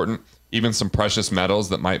that's important. Even some precious metals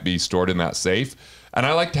that might be stored in that safe. And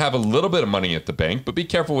I like to have a little bit of money at the bank, but be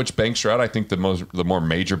careful which banks you're at. I think the more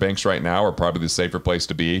major banks right now are probably the safer place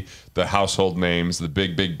to be. The household names, the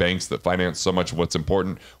big banks that finance so much of what's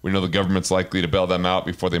important. We know the government's likely to bail them out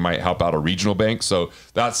before they might help out a regional bank. So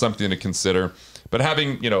that's something to consider. But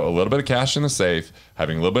having, a little bit of cash in the safe,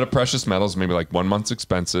 having a little bit of precious metals, maybe like 1 month's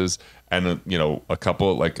expenses, and a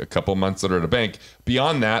couple months that are at a bank.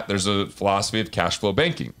 Beyond that, there's a philosophy of cash flow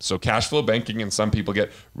banking. So cash flow banking, and some people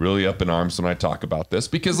get really up in arms when I talk about this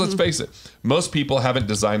because let's face it, most people haven't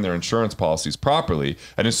designed their insurance policies properly.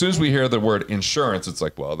 And as soon as we hear the word insurance, it's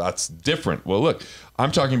like, well, that's different. Well, look,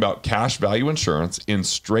 I'm talking about cash value insurance in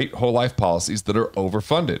straight whole life policies that are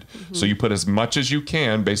overfunded. So you put as much as you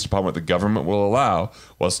can based upon what the government will allow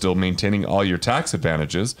while still maintaining all your tax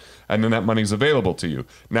advantages. And then that money's available to you.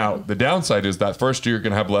 Now, the downside is that first year you're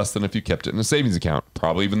going to have less than if you kept it in a savings account.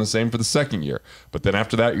 Probably even the same for the second year. But then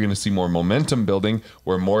after that, you're going to see more momentum building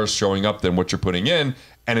where more is showing up than what you're putting in.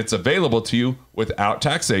 And it's available to you without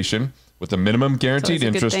taxation, with a minimum guaranteed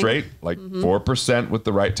interest rate, like 4% with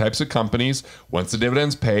the right types of companies. Once the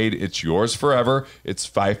dividend's paid, it's yours forever. It's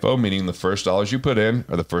FIFO, meaning the first dollars you put in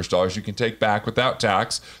are the first dollars you can take back without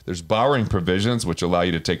tax. There's borrowing provisions, which allow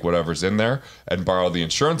you to take whatever's in there and borrow the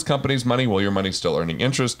insurance company's money while your money's still earning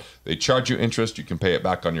interest. They charge you interest. You can pay it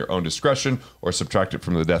back on your own discretion or subtract it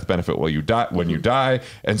from the death benefit when you die.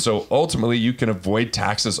 And so ultimately, you can avoid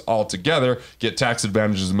taxes altogether, get tax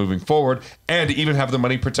advantages moving forward, and even have the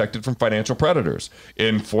money protected from financial financial predators.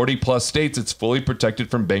 In 40 plus states, it's fully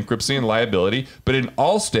protected from bankruptcy and liability. But in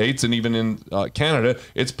all states, and even in Canada,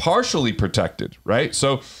 it's partially protected, right?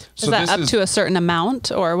 So is that up to a certain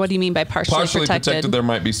amount, or what do you mean by partially protected? There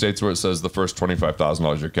might be states where it says the first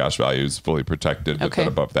 $25,000 your cash value is fully protected, but then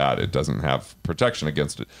above that, it doesn't have protection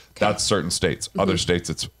against it. That's certain states. Other states,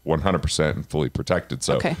 it's 100% and fully protected.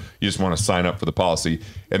 So you just want to sign up for the policy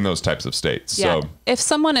in those types of states. Yeah. So if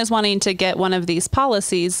someone is wanting to get one of these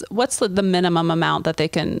policies, what's the minimum amount that they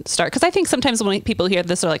can start? Because I think sometimes when people hear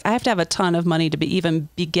this, they're like, I have to have a ton of money to even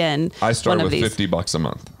begin. I started with these. $50 a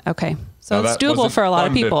month. Okay. So it's doable for a lot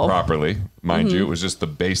of people. Properly, mind you, it was just the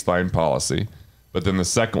baseline policy. But then the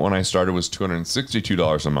second one I started was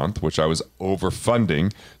 $262 a month, which I was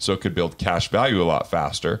overfunding, so it could build cash value a lot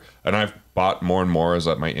faster. And I've bought more and more as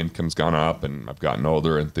my income's gone up and I've gotten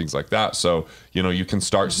older and things like that. So, you can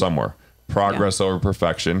start somewhere. Progress over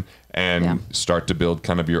perfection, and start to build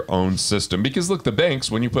kind of your own system. Because look, the banks,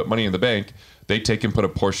 when you put money in the bank, they take and put a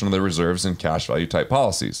portion of their reserves in cash value type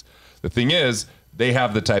policies. The thing is, they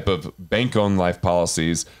have the type of bank-owned life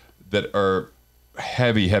policies that are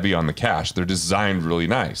heavy on the cash. They're designed really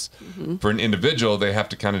nice. For an individual, they have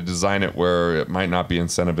to kind of design it where it might not be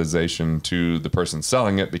incentivization to the person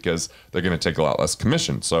selling it, because they're going to take a lot less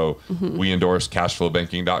commission. So we endorse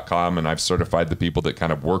cashflowbanking.com, and I've certified the people that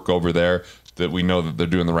kind of work over there, that we know that they're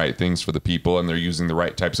doing the right things for the people and they're using the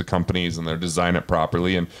right types of companies and they're designing it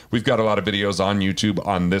properly. And we've got a lot of videos on YouTube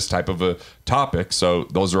on this type of a topic. So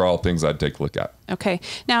those are all things I'd take a look at. Okay.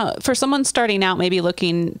 Now, for someone starting out, maybe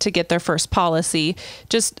looking to get their first policy,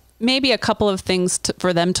 just maybe a couple of things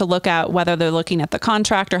for them to look at, whether they're looking at the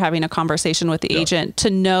contract or having a conversation with the agent, to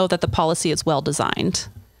know that the policy is well designed.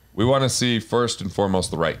 We want to see first and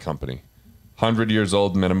foremost the right company. 100 years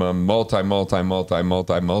old minimum, multi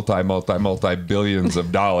billions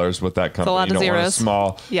of dollars with that company. It's a lot of zeros.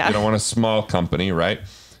 You don't want a small company, right?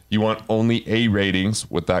 You want only A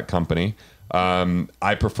ratings with that company.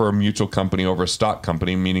 I prefer a mutual company over a stock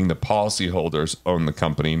company, meaning the policyholders own the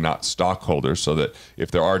company, not stockholders, so that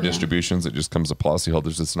if there are distributions, it just comes to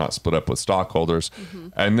policyholders. It's not split up with stockholders.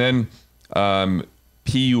 And then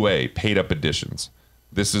PUA, paid up additions.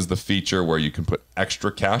 This is the feature where you can put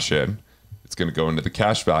extra cash in. It's going to go into the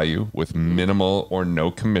cash value with minimal or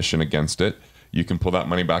no commission against it. You can pull that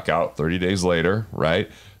money back out 30 days later,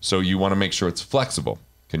 right? So you want to make sure it's flexible.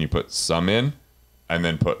 Can you put some in and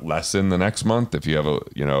then put less in the next month if you have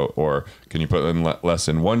or can you put in less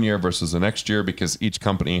in 1 year versus the next year? Because each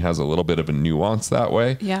company has a little bit of a nuance that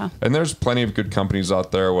way. Yeah. And there's plenty of good companies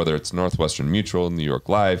out there, whether it's Northwestern Mutual, New York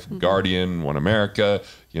Life, Guardian, One America,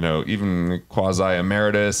 even Quasi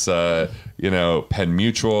Emeritus, Penn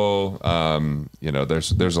Mutual.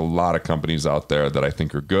 There's a lot of companies out there that I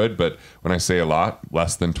think are good, but when I say a lot,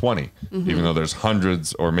 less than 20. Even though there's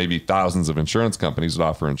hundreds or maybe thousands of insurance companies that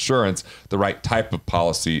offer insurance, the right type of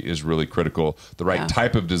policy is really critical. The right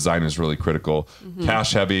type of design is really critical.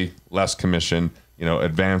 Cash heavy, less commission.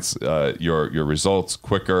 Advance your results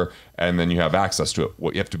quicker, and then you have access to it.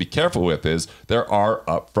 What you have to be careful with is there are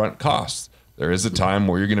upfront costs. There is a time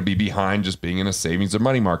where you're going to be behind just being in a savings or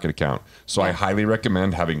money market account. So I highly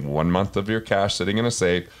recommend having 1 month of your cash sitting in a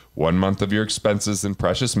safe, 1 month of your expenses in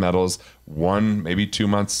precious metals, 1, maybe 2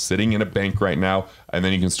 months sitting in a bank right now, and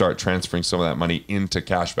then you can start transferring some of that money into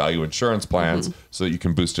cash value insurance plans so that you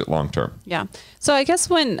can boost it long term. Yeah. So I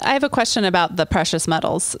guess when I have a question about the precious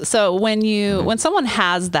metals. So when someone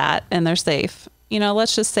has that and they're safe,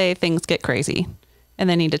 let's just say things get crazy and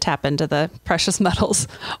they need to tap into the precious metals.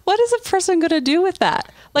 What is a person going to do with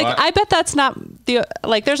that? I bet that's not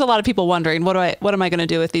there's a lot of people wondering, what am I going to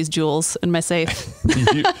do with these jewels in my safe?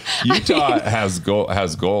 Utah has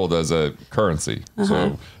gold as a currency.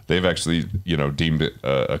 So they've actually, deemed it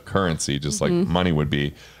a currency, just like money would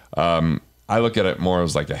be. I look at it more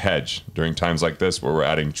as like a hedge during times like this, where we're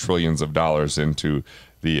adding trillions of dollars into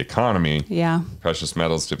the economy. Yeah. Precious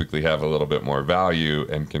metals typically have a little bit more value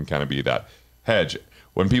and can kind of be that hedge.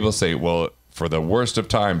 When people say, well, for the worst of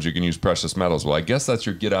times, you can use precious metals. Well, I guess that's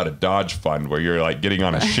your get out of Dodge fund, where you're like getting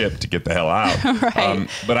on a ship to get the hell out. Right.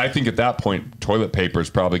 But I think at that point, toilet paper is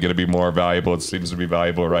probably going to be more valuable. It seems to be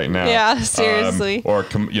valuable right now. Yeah, seriously. Or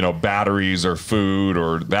batteries or food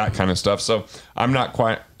or that kind of stuff. So I'm not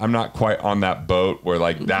quite on that boat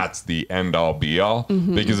where that's the end all be all.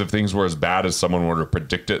 Because if things were as bad as someone were to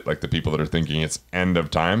predict it, like the people that are thinking it's end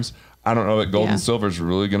of times, I don't know that gold and silver is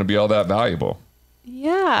really going to be all that valuable.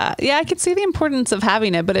 Yeah. Yeah, I could see the importance of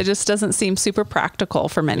having it, but it just doesn't seem super practical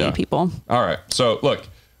for many people. All right. So look,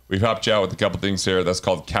 we've helped you out with a couple things here. That's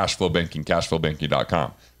called cash flow banking,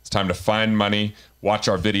 cashflowbanking.com. It's time to find money watch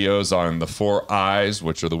our videos on the 4 I's,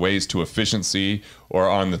 which are the ways to efficiency, or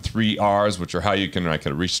on the 3 R's, which are how you can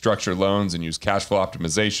restructure loans and use cash flow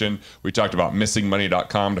optimization. We talked about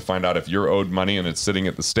missingmoney.com to find out if you're owed money and it's sitting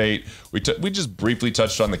at the state. We just briefly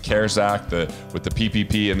touched on the CARES Act with the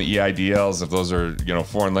PPP and the EIDLs. If those are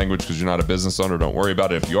foreign language because you're not a business owner, don't worry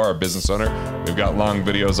about it. If you are a business owner, we've got long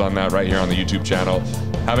videos on that right here on the YouTube channel.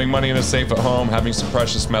 Having money in a safe at home, having some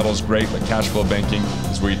precious metals, great, but cash flow banking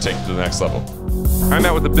is where you take it to the next level. I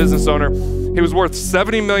met with a business owner. He was worth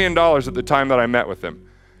 $70 million at the time that I met with him.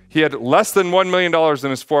 He had less than $1 million in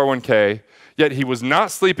his 401k, yet he was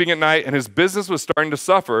not sleeping at night, and his business was starting to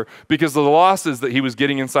suffer because of the losses that he was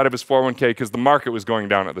getting inside of his 401k because the market was going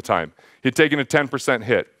down at the time. He'd taken a 10%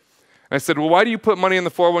 hit. And I said, well, why do you put money in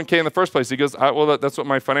the 401k in the first place? He goes, well, that's what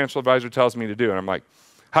my financial advisor tells me to do. And I'm like,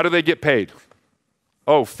 how do they get paid?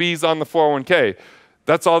 Oh, fees on the 401k.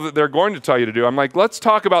 That's all that they're going to tell you to do. I'm like, let's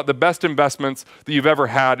talk about the best investments that you've ever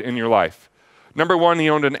had in your life. Number one, he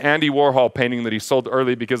owned an Andy Warhol painting that he sold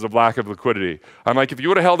early because of lack of liquidity. I'm like, if you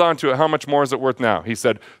would have held on to it, how much more is it worth now? He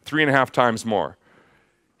said 3.5 times more.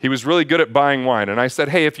 He was really good at buying wine. And I said,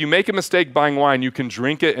 hey, if you make a mistake buying wine, you can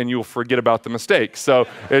drink it and you'll forget about the mistake. So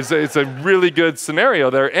it's a really good scenario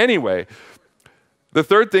there anyway. The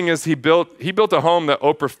third thing is he built a home that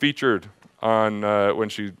Oprah featured on when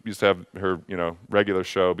she used to have her regular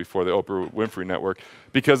show before the Oprah Winfrey Network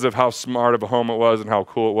because of how smart of a home it was and how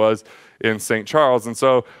cool it was in St. Charles. And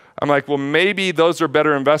so I'm like, well, maybe those are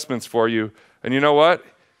better investments for you. And you know what?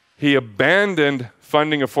 He abandoned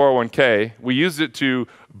funding a 401k. We used it to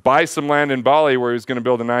buy some land in Bali where he was going to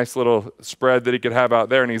build a nice little spread that he could have out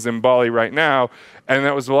there, and he's in Bali right now. And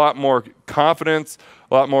that was a lot more confidence,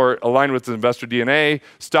 a lot more aligned with his investor DNA,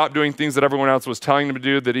 stopped doing things that everyone else was telling him to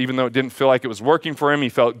do that even though it didn't feel like it was working for him, he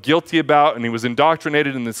felt guilty about, and he was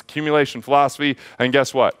indoctrinated in this accumulation philosophy. And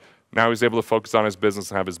guess what? Now he's able to focus on his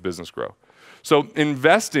business and have his business grow. So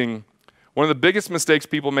investing, one of the biggest mistakes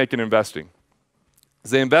people make in investing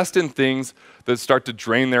is they invest in things that start to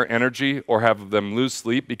drain their energy or have them lose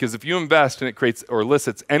sleep, because if you invest and it creates or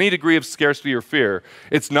elicits any degree of scarcity or fear,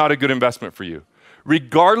 it's not a good investment for you.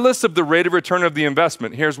 Regardless of the rate of return of the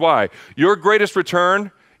investment, here's why. Your greatest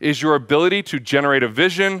return is your ability to generate a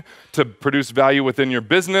vision, to produce value within your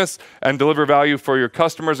business, and deliver value for your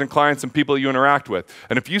customers and clients and people you interact with.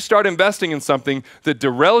 And if you start investing in something that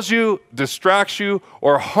derails you, distracts you,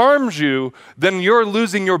 or harms you, then you're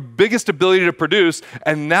losing your biggest ability to produce,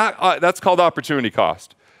 and that's called opportunity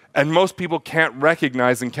cost. And most people can't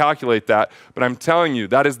recognize and calculate that, but I'm telling you,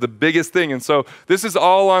 that is the biggest thing. And so this is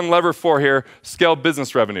all on lever 4 here, scale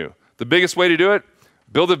business revenue. The biggest way to do it,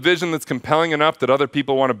 build a vision that's compelling enough that other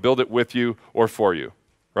people want to build it with you or for you,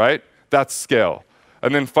 right? That's scale.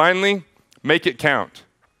 And then finally, make it count.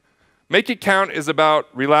 Make it count is about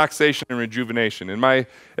relaxation and rejuvenation. In my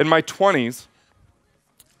 20s,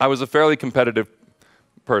 I was a fairly competitive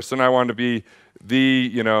person. I wanted to be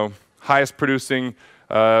the highest producing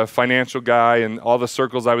financial guy in all the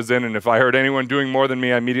circles I was in, and if I heard anyone doing more than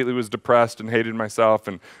me, I immediately was depressed and hated myself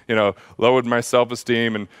and lowered my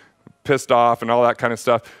self-esteem and pissed off and all that kind of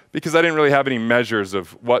stuff, because I didn't really have any measures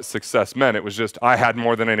of what success meant. It was just I had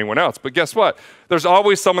more than anyone else. But guess what? There's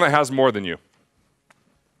always someone that has more than you.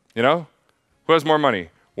 Who has more money?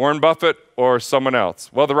 Warren Buffett or someone else?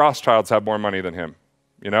 Well, the Rothschilds have more money than him.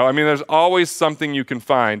 There's always something you can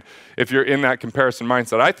find if you're in that comparison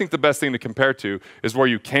mindset. I think the best thing to compare to is where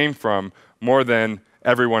you came from more than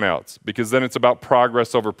everyone else, because then it's about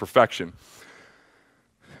progress over perfection.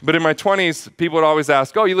 But in my 20s, people would always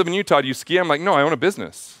ask, oh, you live in Utah, do you ski? I'm like, no, I own a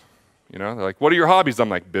business. They're like, what are your hobbies? I'm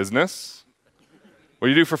like, business. What do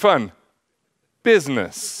you do for fun?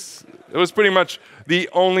 Business. It was pretty much the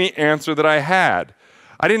only answer that I had.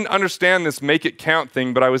 I didn't understand this make it count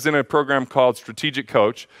thing, but I was in a program called Strategic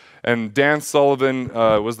Coach, and Dan Sullivan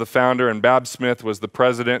was the founder, and Bab Smith was the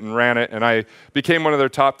president and ran it, and I became one of their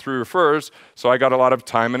top 3 referrers, so I got a lot of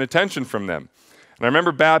time and attention from them. And I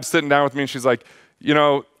remember Bab sitting down with me, and she's like,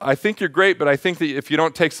 I think you're great, but I think that if you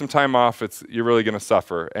don't take some time off, you're really going to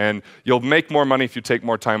suffer. And you'll make more money if you take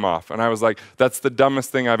more time off. And I was like, that's the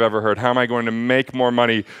dumbest thing I've ever heard. How am I going to make more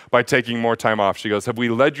money by taking more time off? She goes, have we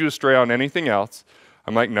led you astray on anything else?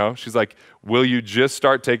 I'm like, no. She's like, will you just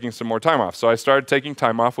start taking some more time off? So I started taking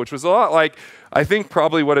time off, which was a lot like, I think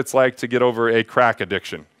probably what it's like to get over a crack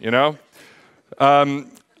addiction,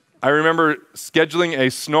 I remember scheduling a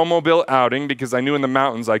snowmobile outing because I knew in the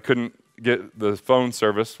mountains I couldn't get the phone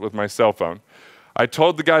service with my cell phone. I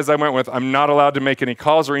told the guys I went with, I'm not allowed to make any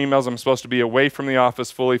calls or emails. I'm supposed to be away from the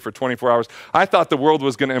office fully for 24 hours. I thought the world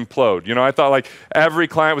was going to implode. You know, I thought like every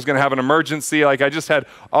client was going to have an emergency. Like I just had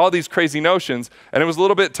all these crazy notions, and it was a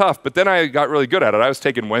little bit tough. But then I got really good at it. I was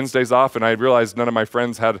taking Wednesdays off, and I realized none of my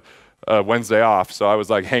friends had Wednesday off. So I was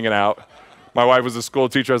like hanging out. My wife was a school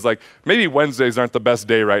teacher. I was like, maybe Wednesdays aren't the best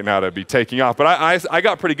day right now to be taking off. But I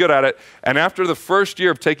got pretty good at it. And after the first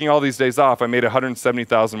year of taking all these days off, I made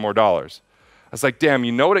 $170,000 more. I was like, damn,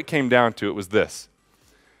 you know what it came down to? It was this.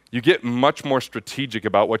 You get much more strategic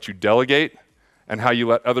about what you delegate and how you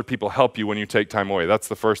let other people help you when you take time away. That's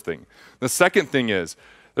the first thing. The second thing is,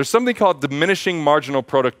 there's something called diminishing marginal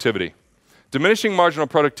productivity. Diminishing marginal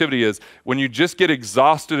productivity is when you just get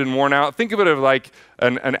exhausted and worn out. Think of it as like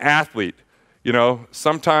an athlete. You know,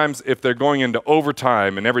 sometimes if they're going into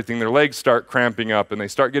overtime and everything, their legs start cramping up and they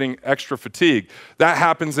start getting extra fatigue. That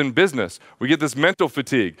happens in business. We get this mental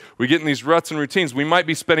fatigue. We get in these ruts and routines. We might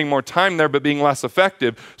be spending more time there but being less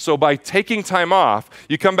effective. So by taking time off,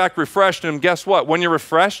 you come back refreshed, and guess what? When you're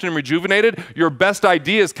refreshed and rejuvenated, your best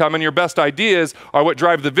ideas come, and your best ideas are what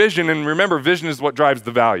drive the vision. And remember, vision is what drives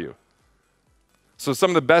the value. So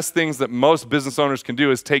some of the best things that most business owners can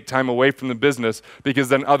do is take time away from the business, because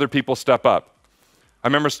then other people step up. I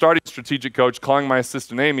remember starting Strategic Coach, calling my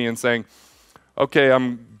assistant Amy and saying, okay,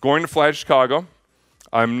 I'm going to fly to Chicago.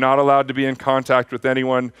 I'm not allowed to be in contact with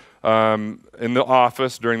anyone in the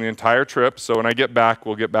office during the entire trip, so when I get back,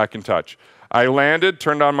 we'll get back in touch. I landed,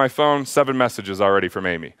 turned on my phone, 7 messages already from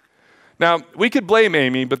Amy. Now, we could blame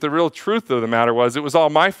Amy, but the real truth of the matter was it was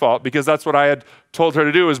all my fault, because that's what I had told her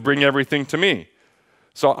to do, is bring everything to me.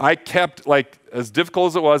 So I kept, like, as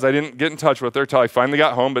difficult as it was, I didn't get in touch with her until I finally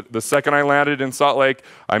got home. But the second I landed in Salt Lake,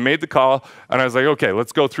 I made the call, and I was like, okay,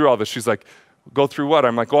 let's go through all this. She's like, go through what?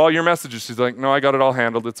 I'm like, well, all your messages. She's like, no, I got it all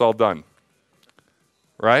handled. It's all done.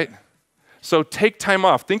 Right? So take time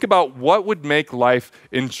off. Think about what would make life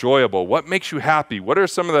enjoyable. What makes you happy? What are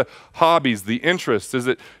some of the hobbies, the interests? Is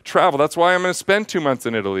it travel? That's why I'm going to spend 2 months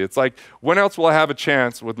in Italy. It's like, when else will I have a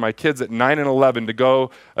chance with my kids at 9 and 11 to go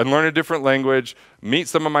and learn a different language, meet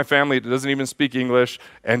some of my family that doesn't even speak English,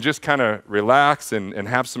 and just kind of relax and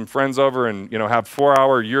have some friends over and, you know, have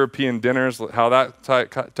 4-hour European dinners, how that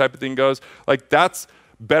type of thing goes. Like, that's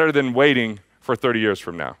better than waiting for 30 years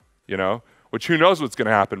from now, you know? Which who knows what's going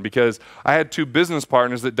to happen, because I had 2 business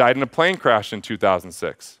partners that died in a plane crash in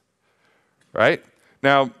 2006, right?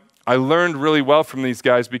 Now, I learned really well from these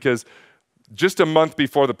guys, because just a month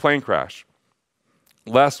before the plane crash,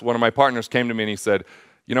 Les, one of my partners, came to me and he said,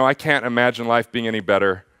 you know, I can't imagine life being any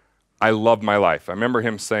better. I love my life. I remember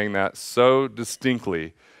him saying that so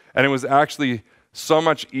distinctly, and it was actually so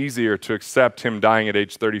much easier to accept him dying at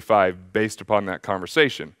age 35 based upon that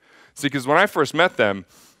conversation. See, because when I first met them,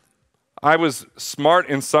 I was smart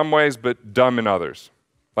in some ways, but dumb in others.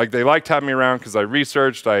 Like, they liked having me around because I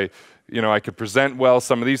researched, I could present well,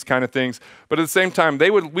 some of these kind of things. But at the same time,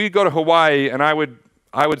 we'd go to Hawaii, and I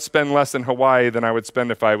would spend less in Hawaii than I would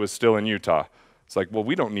spend if I was still in Utah. It's like, well,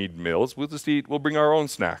 we don't need meals. We'll bring our own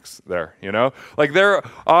snacks there, you know? Like, they're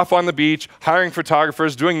off on the beach, hiring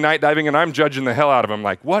photographers, doing night diving, and I'm judging the hell out of them.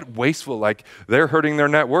 Like, what wasteful, like, they're hurting their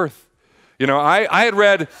net worth. You know, I had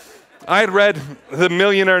read The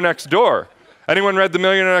Millionaire Next Door. Anyone read The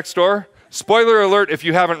Millionaire Next Door? Spoiler alert if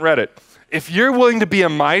you haven't read it. If you're willing to be a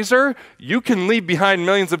miser, you can leave behind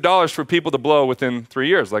millions of dollars for people to blow within 3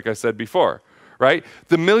 years, like I said before, right?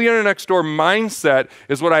 The Millionaire Next Door mindset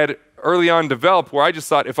is what I had early on developed, where I just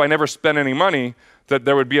thought if I never spent any money, that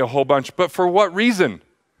there would be a whole bunch. But for what reason?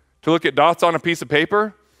 To look at dots on a piece of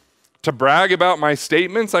paper? To brag about my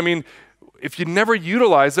statements? I mean, if you never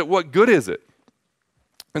utilize it, what good is it?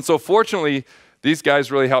 And so fortunately, these guys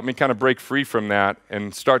really helped me kind of break free from that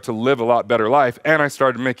and start to live a lot better life. And I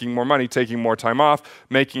started making more money, taking more time off,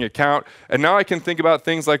 making it count. And now I can think about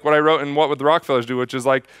things like what I wrote in What Would the Rockefellers Do, which is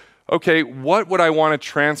like, okay, what would I want to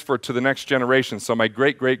transfer to the next generation so my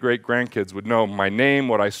great-great-great-grandkids would know my name,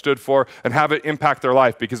 what I stood for, and have it impact their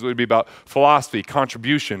life, because it would be about philosophy,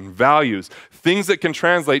 contribution, values, things that can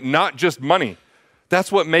translate, not just money. That's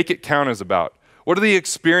what Make It Count is about. What are the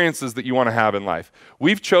experiences that you want to have in life?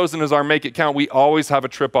 We've chosen as our Make It Count, we always have a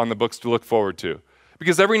trip on the books to look forward to.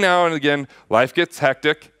 Because every now and again, life gets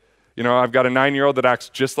hectic. You know, I've got a 9-year-old that acts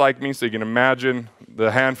just like me, so you can imagine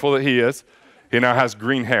the handful that he is. He now has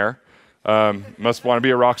green hair. Must want to be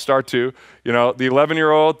a rock star too. You know, the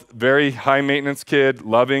 11-year-old, very high maintenance kid,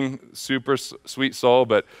 loving, super sweet soul,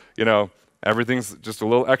 but, you know, everything's just a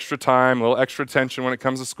little extra time, a little extra attention when it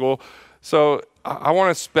comes to school. So I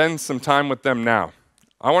want to spend some time with them now.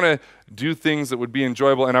 I want to do things that would be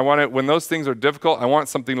enjoyable, and I want to, when those things are difficult, I want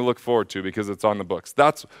something to look forward to because it's on the books.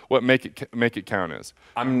 That's what make it count is.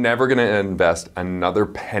 I'm never going to invest another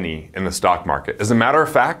penny in the stock market. As a matter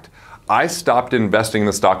of fact, I stopped investing in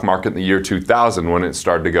the stock market in the year 2000 when it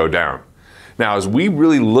started to go down. Now, as we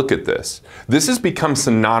really look at this has become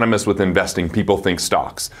synonymous with investing. People think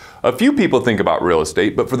stocks. A few people think about real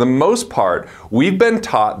estate, but for the most part, we've been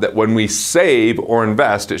taught that when we save or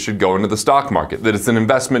invest, it should go into the stock market, that it's an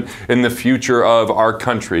investment in the future of our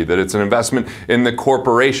country, that it's an investment in the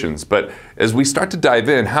corporations. But as we start to dive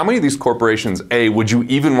in, how many of these corporations, A, would you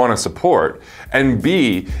even want to support? And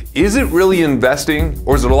B, is it really investing,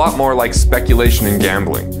 or is it a lot more like speculation and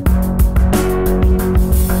gambling?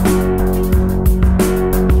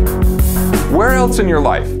 Where else in your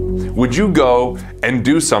life would you go and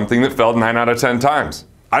do something that failed 9 out of 10 times?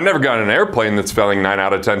 I've never got an airplane that's failing 9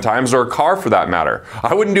 out of 10 times, or a car for that matter.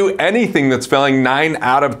 I wouldn't do anything that's failing 9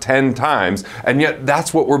 out of 10 times, and yet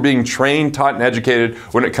that's what we're being trained, taught, and educated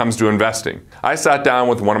when it comes to investing. I sat down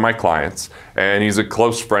with one of my clients, and he's a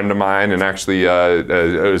close friend of mine, and actually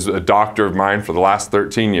is a doctor of mine for the last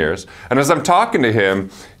 13 years. And as I'm talking to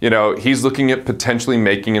him, he's looking at potentially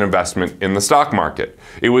making an investment in the stock market.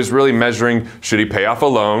 It was really measuring, should he pay off a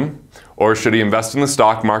loan, or should he invest in the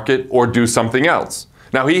stock market, or do something else?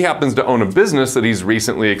 Now, he happens to own a business that he's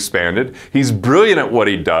recently expanded. He's brilliant at what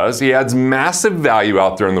he does. He adds massive value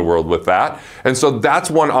out there in the world with that. And so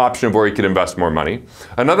that's one option of where he could invest more money.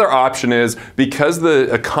 Another option is, because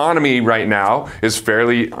the economy right now is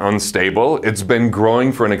fairly unstable, it's been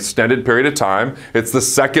growing for an extended period of time. It's the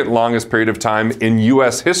second longest period of time in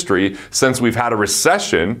U.S. history since we've had a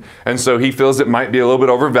recession. And so he feels it might be a little bit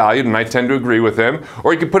overvalued, and I tend to agree with him.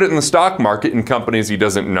 Or he could put it in the stock market in companies he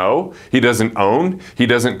doesn't know, he doesn't own, he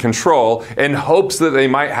doesn't control, in hopes that they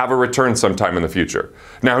might have a return sometime in the future.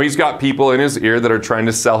 Now, he's got people in his ear that are trying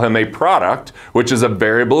to sell him a product, which is a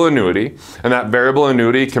variable annuity, and that variable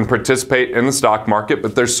annuity can participate in the stock market,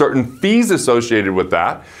 but there's certain fees associated with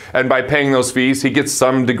that, and by paying those fees, he gets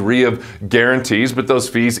some degree of guarantees, but those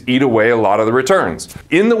fees eat away a lot of the returns.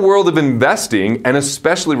 In the world of investing, and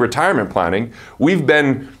especially retirement planning, we've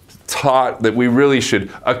been taught that we really should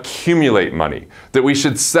accumulate money, that we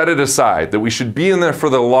should set it aside, that we should be in there for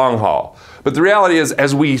the long haul. But the reality is,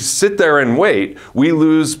 as we sit there and wait, we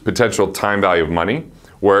lose potential time value of money,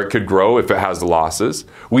 where it could grow if it has losses.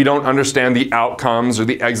 We don't understand the outcomes or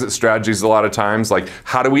the exit strategies a lot of times, like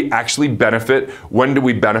how do we actually benefit? When do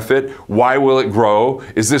we benefit? Why will it grow?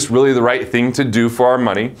 Is this really the right thing to do for our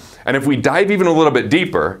money? And if we dive even a little bit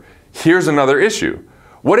deeper, here's another issue.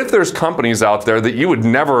 What if there's companies out there that you would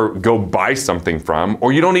never go buy something from,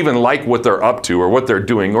 or you don't even like what they're up to or what they're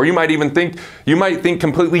doing, or you might think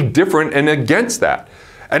completely different and against that?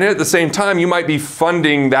 And at the same time, you might be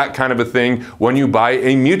funding that kind of a thing when you buy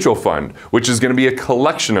a mutual fund, which is going to be a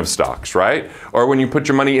collection of stocks, right? Or when you put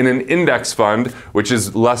your money in an index fund, which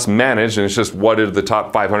is less managed, and it's just what are the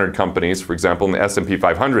top 500 companies, for example, in the S&P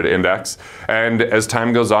 500 index. And as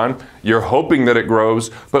time goes on, you're hoping that it grows,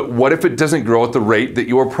 but what if it doesn't grow at the rate that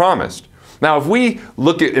you were promised? Now, if we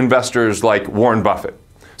look at investors like Warren Buffett,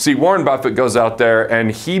 see, Warren Buffett goes out there and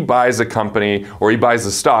he buys a company, or he buys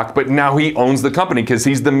a stock, but now he owns the company because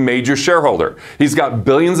he's the major shareholder. He's got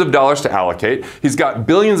billions of dollars to allocate. He's got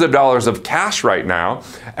billions of dollars of cash right now,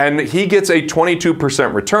 and he gets a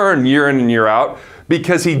 22% return year in and year out,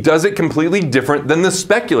 because he does it completely different than the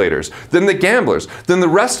speculators, than the gamblers, than the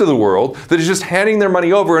rest of the world that is just handing their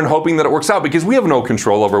money over and hoping that it works out, because we have no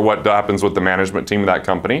control over what happens with the management team of that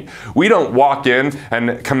company. We don't walk in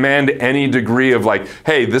and command any degree of like,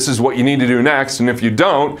 hey, this is what you need to do next, and if you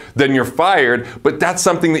don't, then you're fired. But that's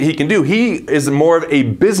something that he can do. He is more of a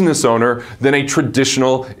business owner than a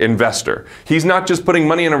traditional investor. He's not just putting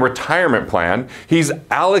money in a retirement plan, he's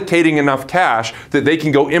allocating enough cash that they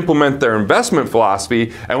can go implement their investment philosophy.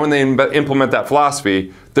 And when they implement that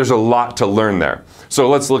philosophy, there's a lot to learn there. So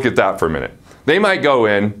let's look at that for a minute. They might go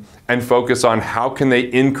in and focus on how can they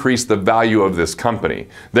increase the value of this company.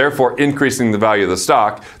 Therefore, increasing the value of the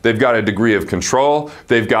stock, they've got a degree of control,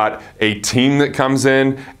 they've got a team that comes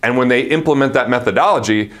in, and when they implement that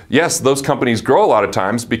methodology, yes, those companies grow a lot of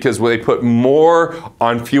times because they put more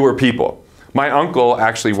on fewer people. My uncle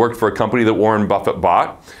actually worked for a company that Warren Buffett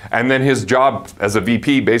bought, and then his job as a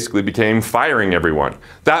VP basically became firing everyone.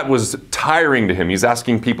 That was tiring to him. He's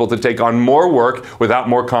asking people to take on more work without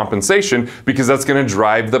more compensation because that's going to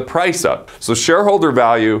drive the price up. So shareholder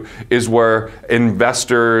value is where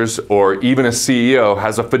investors or even a CEO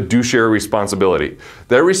has a fiduciary responsibility.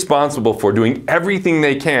 They're responsible for doing everything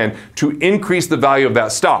they can to increase the value of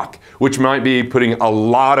that stock, which might be putting a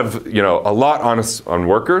lot on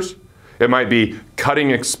workers. It might be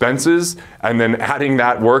cutting expenses and then adding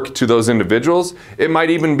that work to those individuals. It might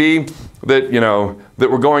even be that,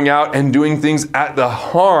 that we're going out and doing things at the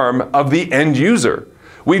harm of the end user.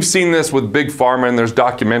 We've seen this with Big Pharma, and there's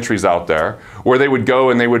documentaries out there where they would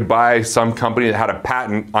go and they would buy some company that had a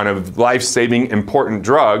patent on a life-saving important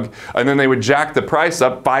drug, and then they would jack the price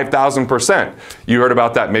up 5,000%. You heard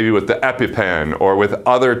about that maybe with the EpiPen or with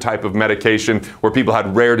other type of medication where people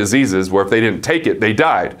had rare diseases where if they didn't take it, they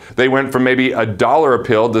died. They went from maybe $1 a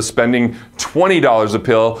pill to spending $20 a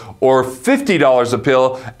pill or $50 a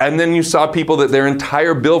pill, and then you saw people that their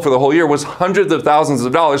entire bill for the whole year was hundreds of thousands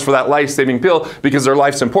of dollars for that life-saving pill because their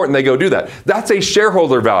life's important, they go do that. That's a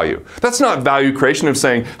shareholder value. That's not value creation of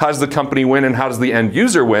saying, how does the company win and how does the end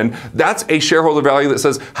user win? That's a shareholder value that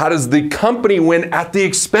says, how does the company win at the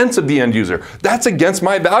expense of the end user? That's against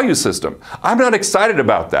my value system. I'm not excited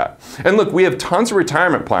about that. And look, we have tons of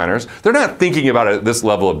retirement planners. They're not thinking about it at this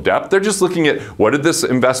level of depth. They're just looking at what did this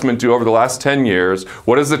investment do over the last 10 years?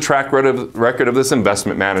 What is the track record of this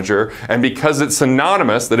investment manager? And because it's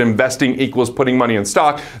synonymous that investing equals putting money in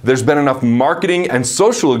stock, there's been enough marketing and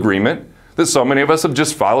social agreement that so many of us have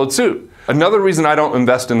just followed suit. Another reason I don't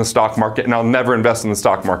invest in the stock market, and I'll never invest in the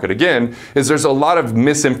stock market again, is there's a lot of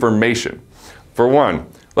misinformation. For one,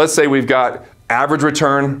 let's say we've got average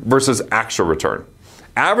return versus actual return.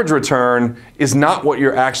 Average return is not what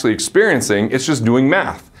you're actually experiencing, it's just doing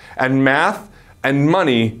math. And math and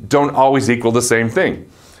money don't always equal the same thing.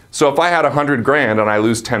 So if I had 100 grand and I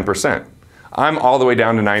lose 10%, I'm all the way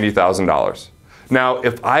down to $90,000. Now,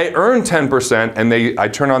 if I earn 10% and I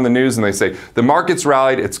turn on the news and they say, the market's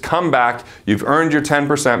rallied, it's come back, you've earned your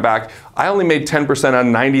 10% back, I only made 10%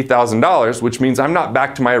 on $90,000, which means I'm not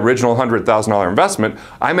back to my original $100,000 investment,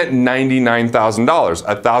 I'm at $99,000,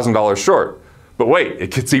 $1,000 short. But wait,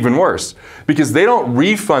 it gets even worse because they don't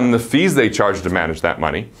refund the fees they charge to manage that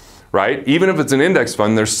money. Right? Even if it's an index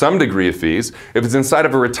fund, there's some degree of fees. If it's inside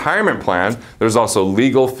of a retirement plan, there's also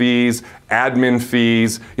legal fees, admin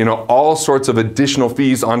fees, all sorts of additional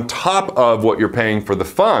fees on top of what you're paying for the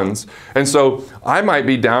funds. And so I might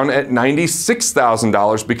be down at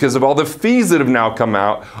 $96,000 because of all the fees that have now come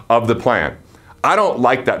out of the plan. I don't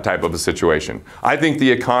like that type of a situation. I think the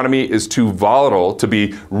economy is too volatile to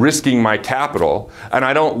be risking my capital, and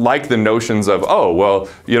I don't like the notions of,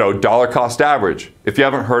 dollar cost average. If you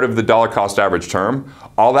haven't heard of the dollar cost average term,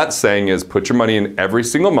 all that's saying is put your money in every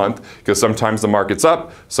single month because sometimes the market's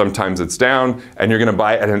up, sometimes it's down, and you're going to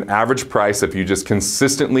buy at an average price if you just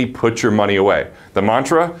consistently put your money away. The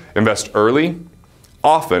mantra, invest early,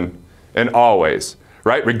 often, and always.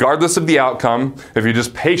 Right? Regardless of the outcome, if you're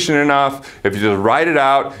just patient enough, if you just ride it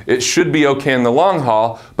out, it should be okay in the long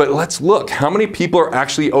haul. But let's look, how many people are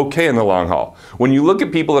actually okay in the long haul? When you look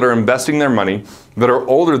at people that are investing their money that are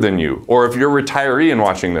older than you, or if you're a retiree and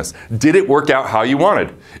watching this, did it work out how you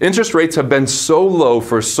wanted? Interest rates have been so low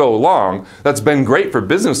for so long, that's been great for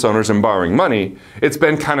business owners and borrowing money. It's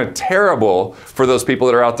been kind of terrible for those people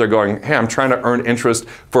that are out there going, hey, I'm trying to earn interest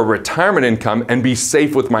for retirement income and be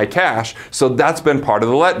safe with my cash. So that's been part of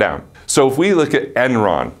the letdown. So if we look at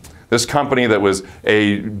Enron, this company that was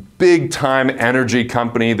a big time energy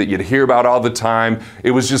company that you'd hear about all the time,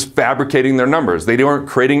 it was just fabricating their numbers. They weren't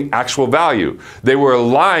creating actual value. They were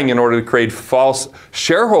lying in order to create false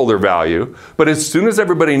shareholder value. But as soon as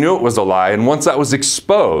everybody knew it was a lie, and once that was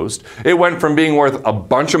exposed, it went from being worth a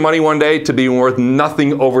bunch of money one day to being worth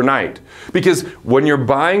nothing overnight. Because when you're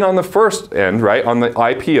buying on the first end, right, on the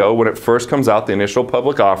IPO, when it first comes out, the initial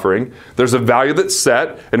public offering, there's a value that's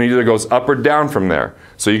set and it either goes up or down from there.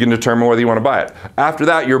 So you can determine whether you want to buy it. After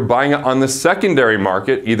that, you're buying it on the secondary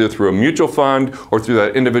market, either through a mutual fund or through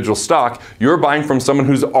that individual stock. You're buying from someone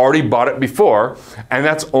who's already bought it before, and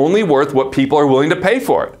that's only worth what people are willing to pay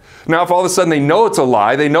for it. Now, if all of a sudden they know it's a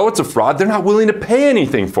lie, they know it's a fraud, they're not willing to pay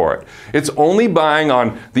anything for it. It's only buying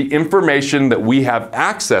on the information that we have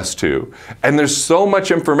access to. And there's so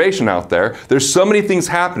much information out there. There's so many things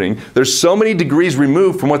happening. There's so many degrees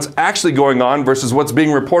removed from what's actually going on versus what's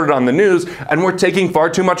being reported on the news, and we're taking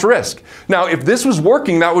far too much risk. Now, if this was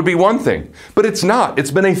working, that would be one thing. But it's not.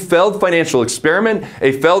 It's been a failed financial experiment,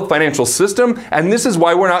 a failed financial system, and this is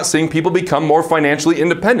why we're not seeing people become more financially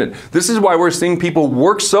independent. This is why we're seeing people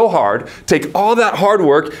work so hard, take all that hard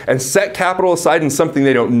work and set capital aside in something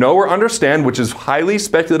they don't know or understand, which is highly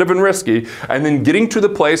speculative and risky, and then getting to the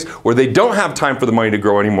place where they don't have time for the money to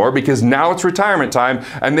grow anymore because now it's retirement time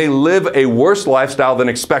and they live a worse lifestyle than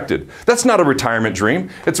expected. That's not a retirement dream.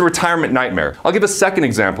 It's a retirement nightmare. I'll give a second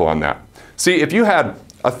example on that. See, if you had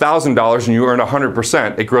 $1,000 and you earn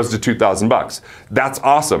 100%, it grows to $2,000. That's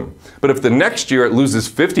awesome. But if the next year it loses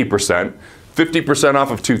 50%, 50%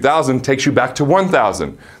 off of 2,000 takes you back to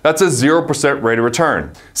 1,000. That's a 0% rate of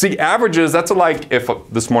return. See, averages, that's like if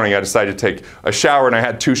this morning I decided to take a shower and I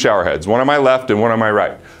had 2 shower heads, one on my left and one on my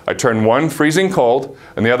right. I turned one freezing cold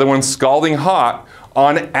and the other one scalding hot.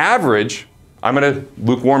 On average, I'm at a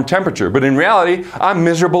lukewarm temperature, but in reality, I'm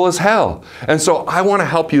miserable as hell. And so I want to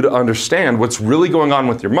help you to understand what's really going on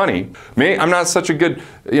with your money. Me, I'm not such a good,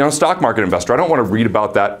 stock market investor. I don't want to read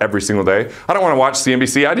about that every single day. I don't want to watch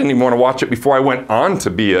CNBC. I didn't even want to watch it before I went on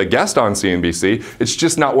to be a guest on CNBC. It's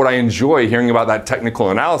just not what I enjoy, hearing about that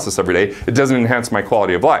technical analysis every day. It doesn't enhance my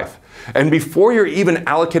quality of life. And before you're even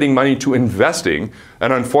allocating money to investing,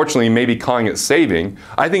 and unfortunately maybe calling it saving,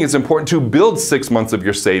 I think it's important to build 6 months of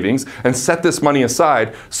your savings and set this money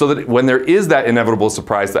aside so that when there is that inevitable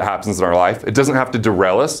surprise that happens in our life, it doesn't have to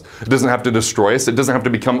derail us, it doesn't have to destroy us, it doesn't have to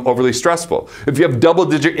become overly stressful. If you have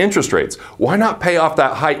double-digit interest rates, why not pay off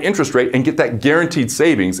that high interest rate and get that guaranteed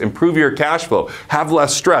savings, improve your cash flow, have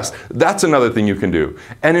less stress? That's another thing you can do.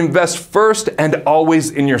 And invest first and always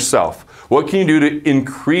in yourself. What can you do to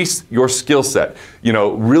increase your skill set?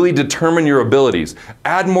 Really determine your abilities.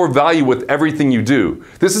 Add more value with everything you do.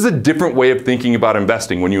 This is a different way of thinking about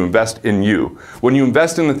investing when you invest in you. When you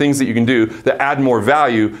invest in the things that you can do that add more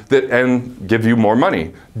value and give you more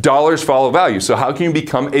money. Dollars follow value. So how can you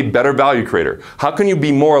become a better value creator? How can you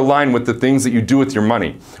be more aligned with the things that you do with your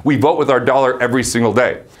money? We vote with our dollar every single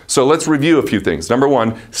day. So let's review a few things. Number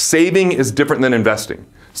one, saving is different than investing.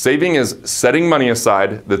 Saving is setting money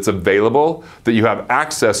aside that's available, that you have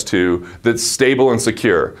access to, that's stable and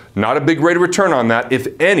secure. Not a big rate of return on that. If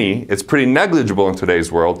any, it's pretty negligible in today's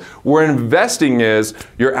world. Where investing is,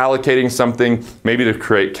 you're allocating something maybe to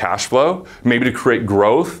create cash flow, maybe to create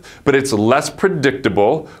growth, but it's less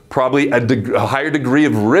predictable, probably a higher degree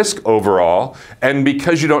of risk overall. And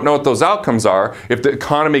because you don't know what those outcomes are, if the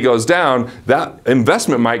economy goes down, that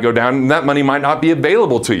investment might go down and that money might not be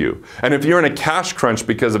available to you. And if you're in a cash crunch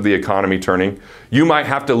because of the economy turning, you might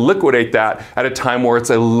have to liquidate that at a time where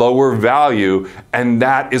it's a lower value, and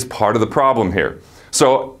that is part of the problem here.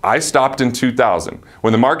 So I stopped in 2000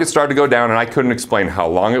 when the market started to go down, and I couldn't explain how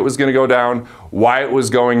long it was going to go down, why it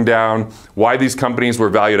was going down, why these companies were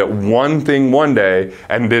valued at one thing one day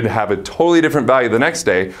and did have a totally different value the next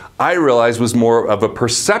day. I realized was more of a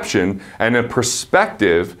perception and a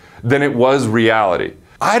perspective than it was reality.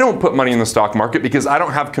 I don't put money in the stock market because I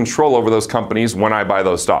don't have control over those companies when I buy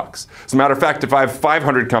those stocks. As a matter of fact, if I have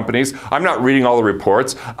 500 companies, I'm not reading all the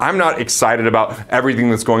reports. I'm not excited about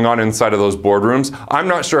everything that's going on inside of those boardrooms. I'm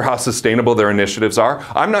not sure how sustainable their initiatives are.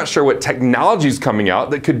 I'm not sure what technology is coming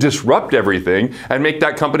out that could disrupt everything and make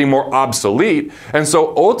that company more obsolete. And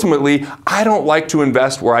so ultimately, I don't like to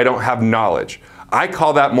invest where I don't have knowledge. I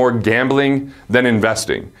call that more gambling than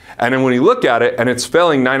investing. And then when you look at it, and it's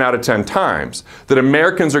failing 9 out of 10 times, that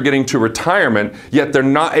Americans are getting to retirement, yet they're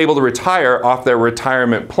not able to retire off their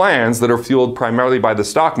retirement plans that are fueled primarily by the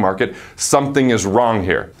stock market, something is wrong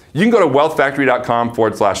here. You can go to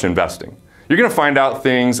wealthfactory.com/investing. You're going to find out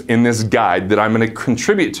things in this guide that I'm going to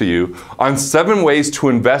contribute to you on 7 ways to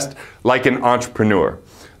invest like an entrepreneur.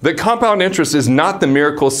 That compound interest is not the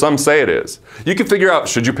miracle some say it is. You can figure out,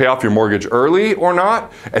 should you pay off your mortgage early or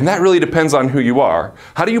not? And that really depends on who you are.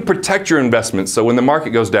 How do you protect your investments so when the market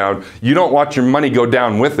goes down, you don't watch your money go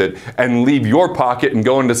down with it and leave your pocket and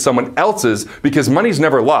go into someone else's, because money's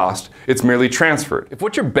never lost, it's merely transferred. If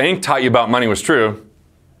what your bank taught you about money was true,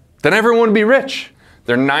 then everyone would be rich.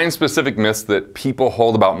 There are 9 specific myths that people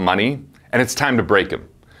hold about money, and it's time to break them.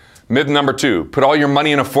 Myth number 2, put all your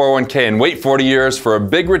money in a 401k and wait 40 years for a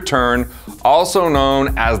big return, also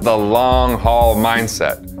known as the long haul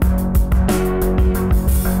mindset.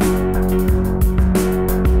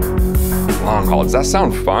 Long haul, does that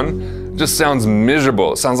sound fun? It just sounds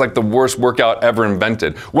miserable. It sounds like the worst workout ever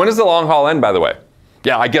invented. When does the long haul end, by the way?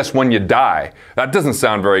 Yeah, I guess when you die. That doesn't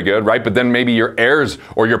sound very good, right? But then maybe your heirs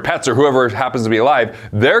or your pets or whoever happens to be alive,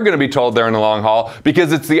 they're going to be told they're in the long haul,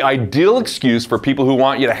 because it's the ideal excuse for people who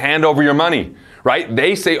want you to hand over your money, right?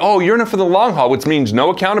 They say, oh, you're in it for the long haul, which means no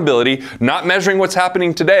accountability, not measuring what's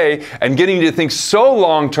happening today, and getting you to think so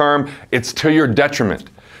long term, it's to your detriment.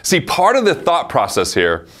 See, part of the thought process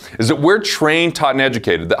here is that we're trained, taught, and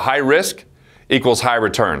educated that high risk equals high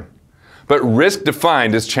return. But risk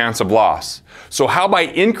defined is chance of loss. So how by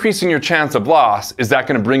increasing your chance of loss is that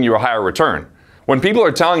going to bring you a higher return? When people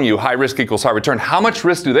are telling you high risk equals high return, how much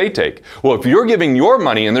risk do they take? Well, if you're giving your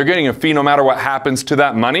money and they're getting a fee no matter what happens to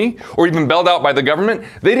that money, or even bailed out by the government,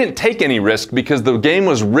 they didn't take any risk because the game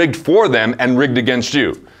was rigged for them and rigged against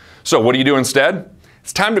you. So what do you do instead?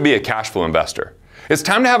 It's time to be a cash flow investor. It's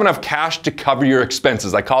time to have enough cash to cover your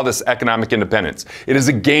expenses. I call this economic independence. It is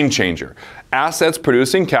a game changer. assets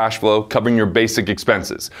producing cash flow covering your basic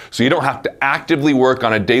expenses. So you don't have to actively work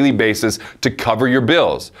on a daily basis to cover your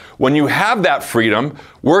bills. When you have that freedom,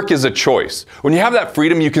 work is a choice. When you have that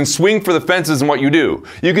freedom, you can swing for the fences in what you do.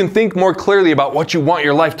 You can think more clearly about what you want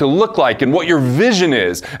your life to look like and what your vision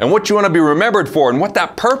is and what you want to be remembered for and what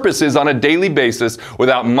that purpose is on a daily basis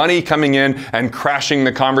without money coming in and crashing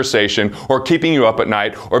the conversation or keeping you up at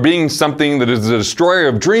night or being something that is a destroyer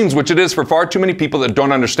of dreams, which it is for far too many people that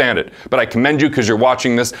don't understand it. But I commend you because you're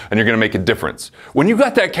watching this and you're going to make a difference. When you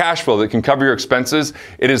got that cash flow that can cover your expenses,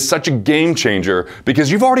 it is such a game changer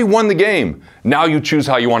because you've already won the game. Now you choose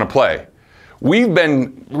how you want to play. We've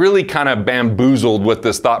been really kind of bamboozled with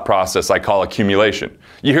this thought process I call accumulation.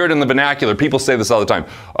 You hear it in the vernacular. People say this all the time.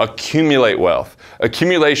 Accumulate wealth.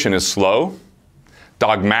 Accumulation is slow,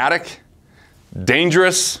 dogmatic,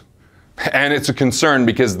 dangerous, and it's a concern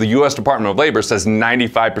because the U.S. Department of Labor says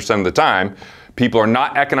 95% of the time people are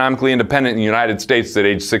not economically independent in the United States at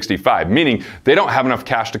age 65, meaning they don't have enough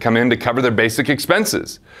cash to come in to cover their basic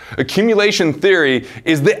expenses. Accumulation theory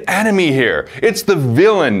is the enemy here. It's the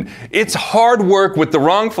villain. It's hard work with the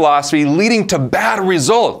wrong philosophy leading to bad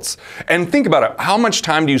results. And think about it. How much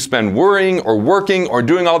time do you spend worrying or working or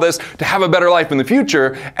doing all this to have a better life in the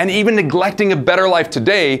future and even neglecting a better life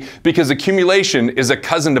today because accumulation is a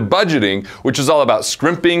cousin to budgeting, which is all about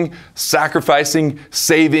scrimping, sacrificing,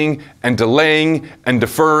 saving, and delaying and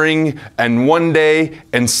deferring and one day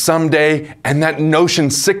and someday, and that notion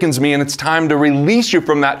sickens me, and it's time to release you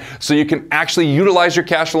from that so you can actually utilize your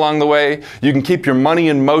cash along the way. You can keep your money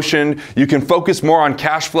in motion. You can focus more on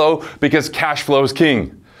cash flow because cash flow is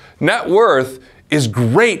king. Net worth is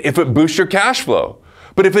great if it boosts your cash flow.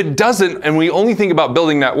 But if it doesn't, and we only think about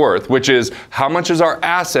building net worth, which is how much is our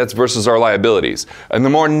assets versus our liabilities. And the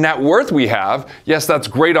more net worth we have, yes, that's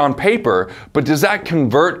great on paper, but does that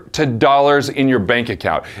convert to dollars in your bank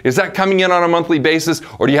account? Is that coming in on a monthly basis,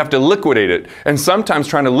 or do you have to liquidate it? And sometimes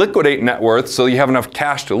trying to liquidate net worth so you have enough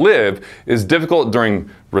cash to live is difficult during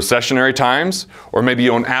recessionary times, or maybe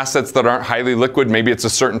you own assets that aren't highly liquid. Maybe it's a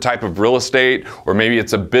certain type of real estate, or maybe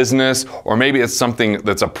it's a business, or maybe it's something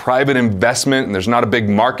that's a private investment and there's not a big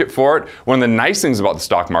market for it. One of the nice things about the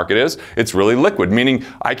stock market is it's really liquid, meaning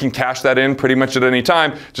I can cash that in pretty much at any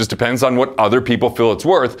time. Just depends on what other people feel it's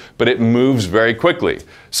worth, but it moves very quickly.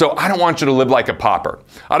 So I don't want you to live like a pauper.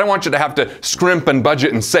 I don't want you to have to scrimp and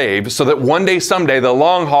budget and save so that one day, someday, the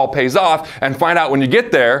long haul pays off and find out when you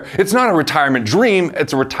get there, it's not a retirement dream,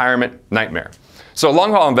 it's a retirement nightmare. So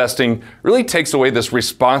long haul investing really takes away this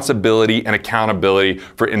responsibility and accountability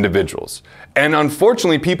for individuals. And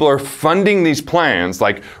unfortunately, people are funding these plans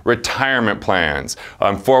like retirement plans,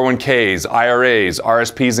 401ks, IRAs,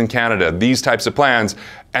 RSPs in Canada, these types of plans.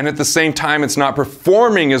 And at the same time, it's not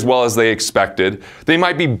performing as well as they expected. They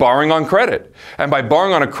might be borrowing on credit. And by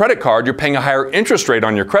borrowing on a credit card, you're paying a higher interest rate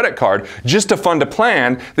on your credit card just to fund a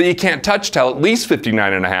plan that you can't touch till at least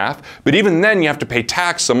 59.5. But even then, you have to pay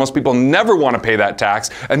tax. So most people never want to pay that tax,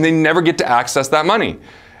 and they never get to access that money.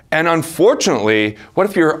 And unfortunately, what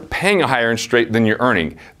if you're paying a higher interest rate than you're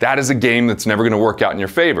earning? That is a game that's never going to work out in your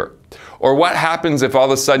favor. Or what happens if all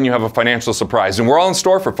of a sudden you have a financial surprise? And we're all in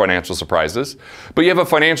store for financial surprises, but you have a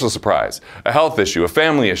financial surprise, a health issue, a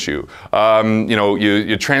family issue,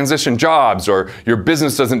 you transition jobs, or your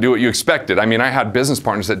business doesn't do what you expected. I mean, I had business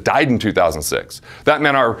partners that died in 2006. That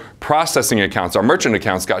meant our processing accounts, our merchant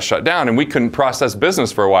accounts got shut down, and we couldn't process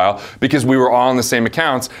business for a while because we were all in the same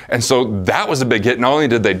accounts. And so that was a big hit. Not only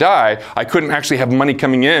did they die, I couldn't actually have money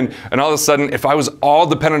coming in. And all of a sudden, if I was all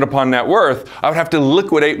dependent upon net worth, I would have to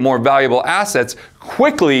liquidate more valuable assets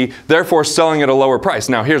quickly, therefore selling at a lower price.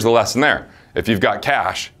 Now, here's the lesson there. If you've got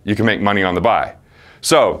cash, you can make money on the buy.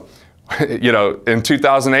 So, in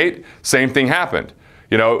 2008, same thing happened.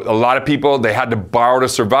 A lot of people, they had to borrow to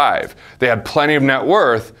survive. They had plenty of net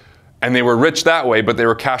worth, and they were rich that way, but they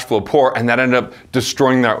were cash flow poor, and that ended up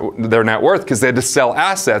destroying their net worth because they had to sell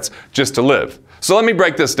assets just to live. So let me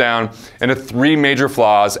break this down into 3 major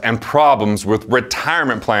flaws and problems with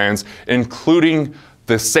retirement plans, including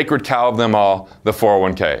the sacred cow of them all, the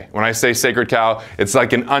 401k. When I say sacred cow, it's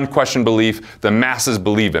like an unquestioned belief. The masses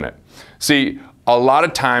believe in it. See, a lot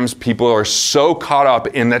of times people are so caught up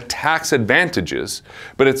in the tax advantages,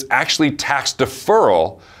 but it's actually tax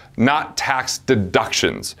deferral, not tax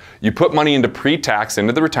deductions. You put money into pre-tax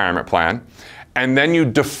into the retirement plan, and then you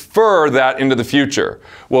defer that into the future.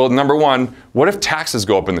 Well, number one, what if taxes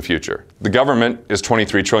go up in the future? The government is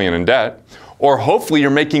 $23 trillion in debt. Or hopefully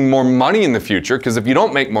you're making more money in the future, because if you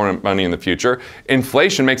don't make more money in the future,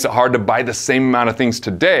 inflation makes it hard to buy the same amount of things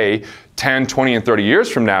today, 10, 20, and 30 years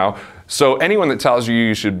from now. So anyone that tells you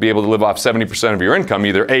you should be able to live off 70% of your income,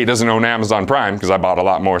 either A, doesn't own Amazon Prime, because I bought a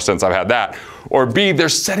lot more since I've had that, or B, they're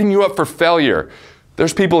setting you up for failure.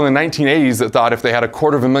 There's people in the 1980s that thought if they had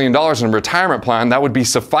 $250,000 in a retirement plan, that would be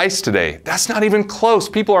suffice today. That's not even close.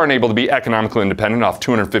 People aren't able to be economically independent off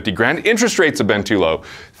 250 grand. Interest rates have been too low.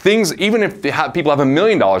 Things, even if people have $1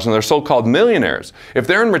 million and they're so-called millionaires, if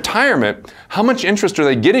they're in retirement, how much interest are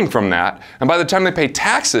they getting from that? And by the time they pay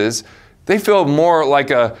taxes, they feel more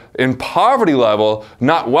like in poverty level,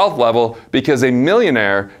 not wealth level, because a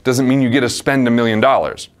millionaire doesn't mean you get to spend $1 million.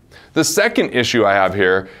 The second issue I have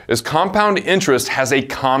here is compound interest has a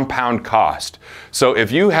compound cost. So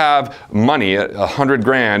if you have money at 100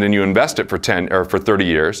 grand and you invest it for 30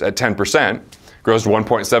 years at 10%, grows to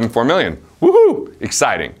 1.74 million. Woohoo!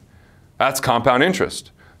 Exciting. That's compound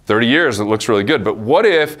interest. 30 years, it looks really good. But what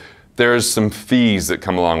if there's some fees that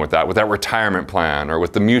come along with that retirement plan or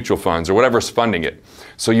with the mutual funds or whatever's funding it?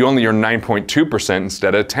 So you only earn 9.2%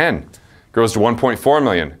 instead of 10. Grows to 1.4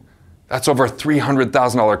 million. That's over a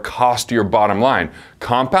 $300,000 cost to your bottom line.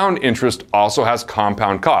 Compound interest also has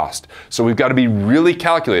compound cost. So we've got to be really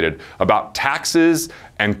calculated about taxes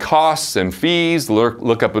and costs and fees.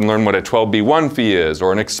 Look up and learn what a 12B1 fee is,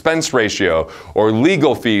 or an expense ratio, or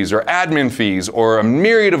legal fees, or admin fees, or a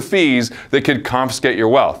myriad of fees that could confiscate your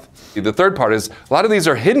wealth. The third part is a lot of these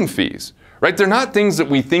are hidden fees, right? They're not things that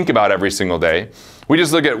we think about every single day. We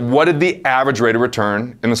just look at what did the average rate of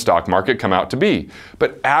return in the stock market come out to be.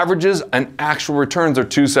 But averages and actual returns are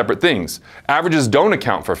two separate things. Averages don't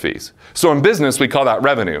account for fees. So in business, we call that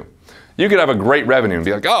revenue. You could have a great revenue and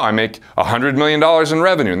be like, oh, I make $100 million in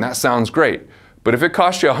revenue, and that sounds great. But if it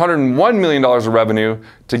costs you $101 million of revenue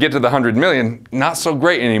to get to the 100 million, not so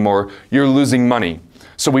great anymore, you're losing money.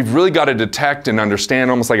 So we've really got to detect and understand,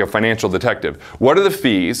 almost like a financial detective. What are the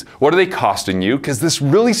fees? What are they costing you? Because this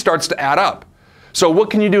really starts to add up. So what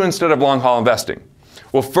can you do instead of long haul investing?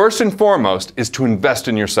 Well, first and foremost is to invest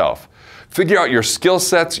in yourself. Figure out your skill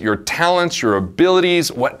sets, your talents, your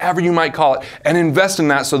abilities, whatever you might call it, and invest in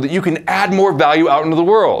that so that you can add more value out into the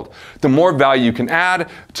world. The more value you can add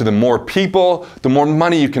to the more people, the more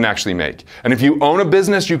money you can actually make. And if you own a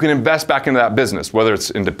business, you can invest back into that business, whether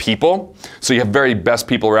it's into people, so you have very best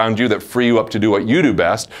people around you that free you up to do what you do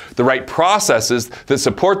best, the right processes that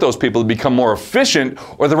support those people to become more efficient,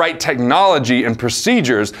 or the right technology and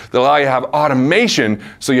procedures that allow you to have automation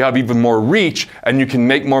so you have even more reach and you can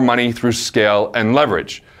make more money through scale and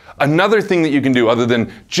leverage. Another thing that you can do other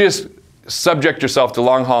than just subject yourself to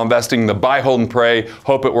long haul investing, the buy, hold, and pray,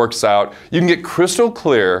 hope it works out, you can get crystal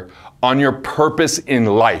clear on your purpose in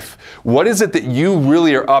life. What is it that you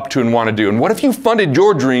really are up to and want to do? And what if you funded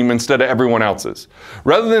your dream instead of everyone else's?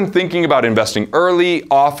 Rather than thinking about investing early,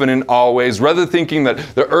 often, and always, rather than thinking that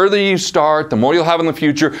the earlier you start, the more you'll have in the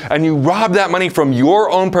future, and you rob that money from your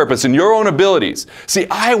own purpose and your own abilities. See,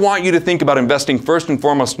 I want you to think about investing first and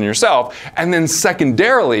foremost in yourself, and then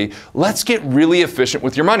secondarily, let's get really efficient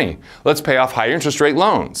with your money. Let's pay off high interest rate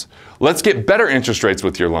loans. Let's get better interest rates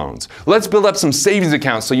with your loans. Let's build up some savings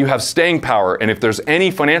accounts so you have staying power, and if there's any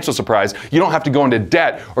financial surprise, you don't have to go into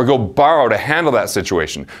debt or go borrow to handle that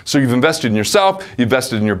situation. So you've invested in yourself, you've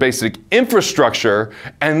invested in your basic infrastructure,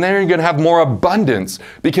 and then you're gonna have more abundance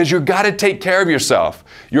because you've got to take care of yourself,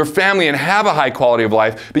 your family, and have a high quality of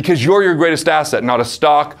life because you're your greatest asset, not a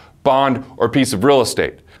stock, bond, or piece of real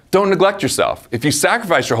estate. Don't neglect yourself. If you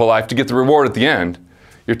sacrifice your whole life to get the reward at the end,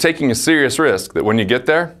 you're taking a serious risk that when you get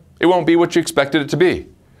there, it won't be what you expected it to be.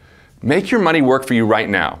 Make your money work for you right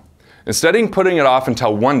now. Instead of putting it off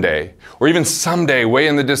until one day, or even someday way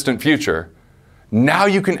in the distant future, now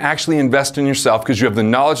you can actually invest in yourself because you have the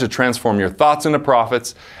knowledge to transform your thoughts into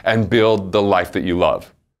profits and build the life that you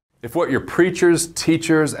love. If what your preachers,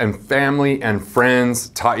 teachers, and family and friends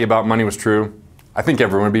taught you about money was true, I think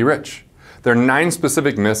everyone would be rich. There are 9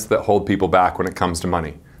 specific myths that hold people back when it comes to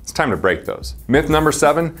money. It's time to break those. Myth number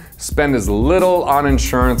 7, spend as little on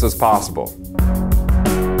insurance as possible.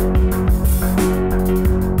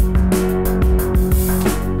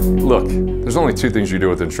 Look, there's only 2 things you do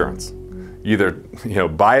with insurance. You either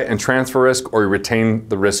buy it and transfer risk, or you retain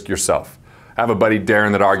the risk yourself. I have a buddy,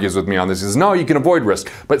 Darren, that argues with me on this. He says, no, you can avoid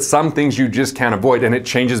risk, but some things you just can't avoid, and it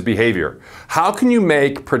changes behavior. How can you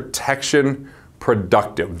make protection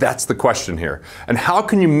productive? That's the question here. And how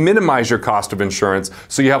can you minimize your cost of insurance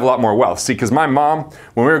so you have a lot more wealth? See, because my mom,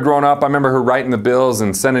 when we were growing up, I remember her writing the bills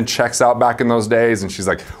and sending checks out back in those days, and she's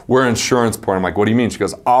like, we're insurance poor. I'm like, what do you mean? She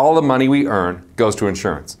goes, all the money we earn goes to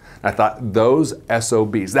insurance. And I thought, those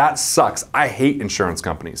SOBs, that sucks. I hate insurance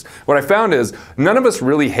companies. What I found is none of us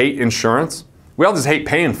really hate insurance. We all just hate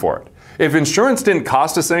paying for it. If insurance didn't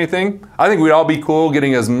cost us anything, I think we'd all be cool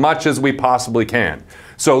getting as much as we possibly can.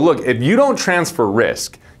 So look, if you don't transfer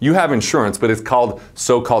risk, you have insurance, but it's called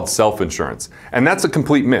so-called self-insurance. And that's a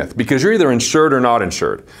complete myth because you're either insured or not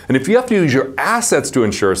insured. And if you have to use your assets to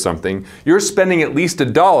insure something, you're spending at least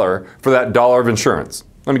 $1 for that dollar of insurance.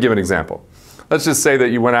 Let me give an example. Let's just say that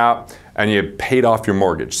you went out and you paid off your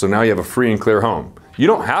mortgage. So now you have a free and clear home. You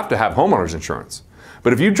don't have to have homeowners insurance.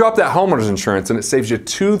 But if you drop that homeowner's insurance and it saves you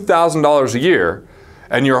 $2,000 a year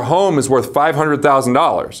and your home is worth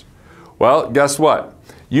 $500,000, well, guess what?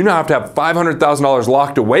 You now have to have $500,000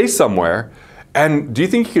 locked away somewhere. And do you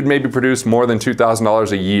think you could maybe produce more than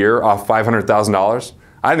 $2,000 a year off $500,000?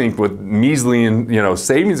 I think with measly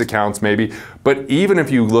savings accounts maybe, but even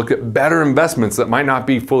if you look at better investments that might not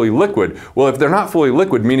be fully liquid, well, if they're not fully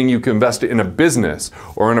liquid, meaning you can invest it in a business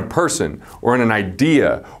or in a person or in an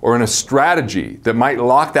idea or in a strategy that might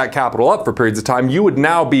lock that capital up for periods of time, you would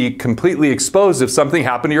now be completely exposed if something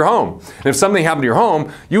happened to your home. And if something happened to your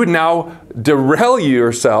home, you would now derail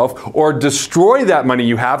yourself or destroy that money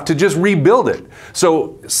you have to just rebuild it.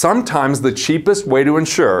 So sometimes the cheapest way to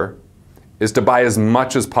insure is to buy as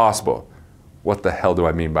much as possible. What the hell do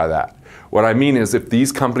I mean by that? What I mean is if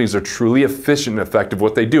these companies are truly efficient and effective at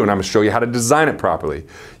what they do, and I'm gonna show you how to design it properly,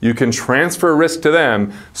 you can transfer risk to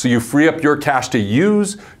them so you free up your cash to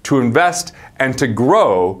use, to invest, and to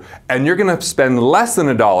grow, and you're gonna spend less than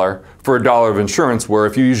 $1 for $1 of insurance, where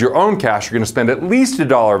if you use your own cash, you're gonna spend at least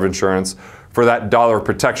 $1 of insurance for that dollar of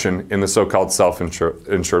protection in the so-called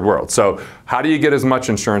self-insured world. So how do you get as much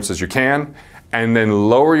insurance as you can and then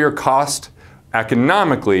lower your cost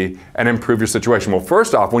economically and improve your situation? Well,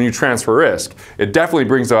 first off, when you transfer risk, it definitely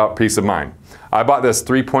brings about peace of mind. I bought this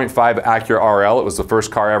 3.5 Acura RL. It was the first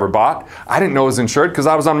car I ever bought. I didn't know it was insured because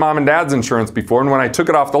I was on mom and dad's insurance before, and when I took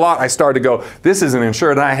it off the lot, I started to go, this isn't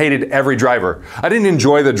insured, and I hated every driver. I didn't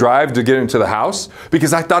enjoy the drive to get into the house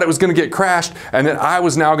because I thought it was going to get crashed and that I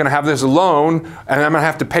was now going to have this loan and I'm going to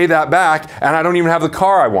have to pay that back, and I don't even have the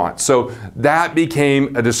car I want. So that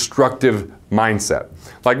became a destructive mindset.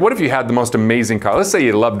 Like, what if you had the most amazing car? Let's say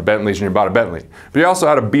you loved Bentleys and you bought a Bentley, but you also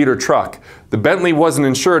had a beater truck. The Bentley wasn't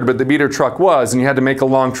insured, but the beater truck was, and you had to make a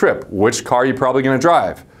long trip. Which car are you probably going to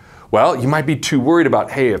drive? Well, you might be too worried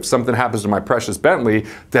about, hey, if something happens to my precious Bentley,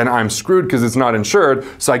 then I'm screwed because it's not insured,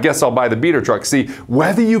 so I guess I'll buy the beater truck. See,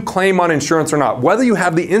 whether you claim on insurance or not, whether you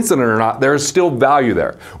have the incident or not, there is still value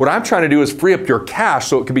there. What I'm trying to do is free up your cash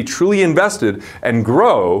so it can be truly invested and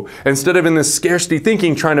grow instead of in this scarcity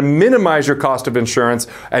thinking, trying to minimize your cost of insurance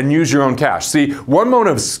and use your own cash. See, one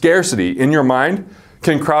moment of scarcity in your mind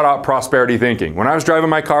can crowd out prosperity thinking. When I was driving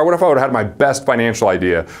my car, what if I would have had my best financial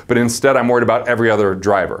idea, but instead I'm worried about every other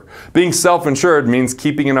driver? Being self-insured means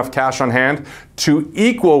keeping enough cash on hand to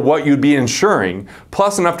equal what you'd be insuring,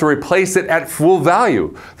 plus enough to replace it at full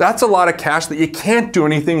value. That's a lot of cash that you can't do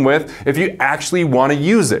anything with if you actually want to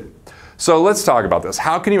use it. So let's talk about this.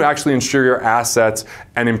 How can you actually insure your assets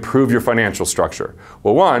and improve your financial structure?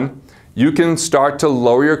 Well, one, you can start to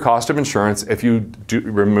lower your cost of insurance if you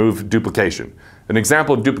remove duplication. An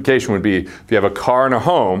example of duplication would be if you have a car and a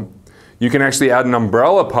home, you can actually add an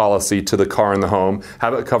umbrella policy to the car and the home,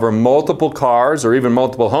 have it cover multiple cars or even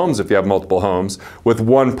multiple homes if you have multiple homes with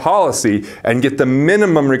one policy, and get the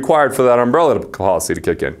minimum required for that umbrella policy to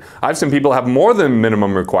kick in. I've seen people have more than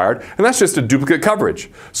minimum required, and that's just a duplicate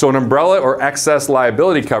coverage. So an umbrella or excess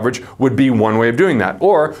liability coverage would be one way of doing that.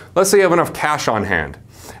 Or let's say you have enough cash on hand.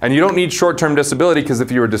 And you don't need short-term disability because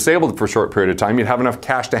if you were disabled for a short period of time, you'd have enough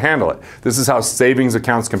cash to handle it. This is how savings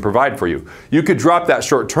accounts can provide for you. You could drop that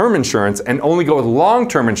short-term insurance and only go with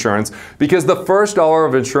long-term insurance because the first dollar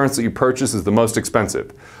of insurance that you purchase is the most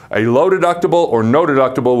expensive. A low deductible or no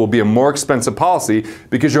deductible will be a more expensive policy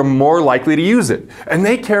because you're more likely to use it. And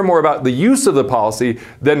they care more about the use of the policy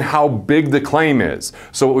than how big the claim is.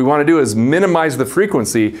 So what we want to do is minimize the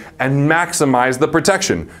frequency and maximize the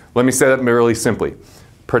protection. Let me say that really simply.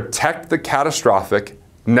 Protect the catastrophic,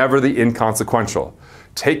 never the inconsequential.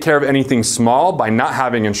 Take care of anything small by not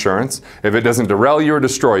having insurance. If it doesn't derail you or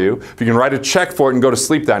destroy you, if you can write a check for it and go to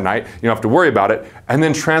sleep that night, you don't have to worry about it. And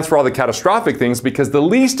then transfer all the catastrophic things because the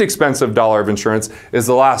least expensive dollar of insurance is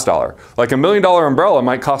the last dollar. Like $1 million umbrella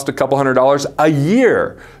might cost a couple $100 a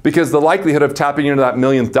year because the likelihood of tapping into that $1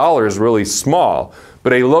 million is really small.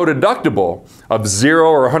 But a low deductible of $0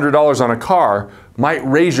 or $100 on a car might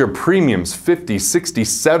raise your premiums $50,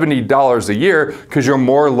 $60, $70 a year because you're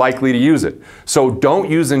more likely to use it. So don't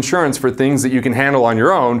use insurance for things that you can handle on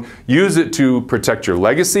your own. Use it to protect your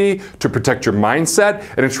legacy, to protect your mindset,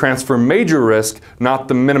 and to transfer major risk, not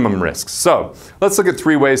the minimum risks. So let's look at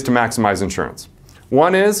 3 ways to maximize insurance.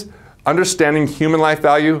 One is understanding human life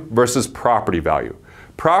value versus property value.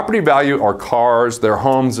 Property value are cars, their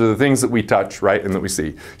homes, are the things that we touch, right, and that we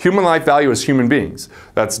see. Human life value is human beings.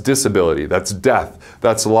 That's disability, that's death,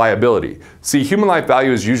 that's liability. See, human life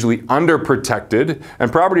value is usually underprotected,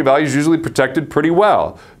 and property value is usually protected pretty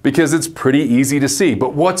well because it's pretty easy to see.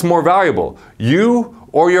 But what's more valuable, you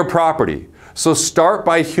or your property? So start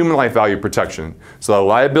by human life value protection. So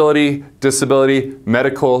liability, disability,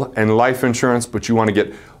 medical, and life insurance, but you want to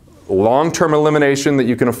get long-term elimination that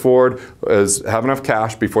you can afford, is have enough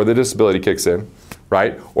cash before the disability kicks in,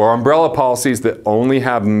 right? Or umbrella policies that only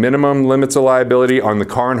have minimum limits of liability on the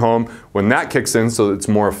car and home when that kicks in, so it's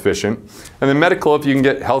more efficient. And then medical, if you can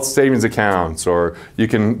get health savings accounts, or you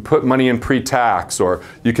can put money in pre-tax, or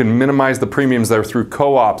you can minimize the premiums there through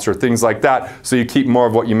co-ops or things like that, so you keep more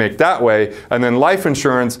of what you make that way. And then life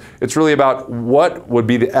insurance, it's really about what would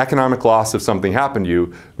be the economic loss if something happened to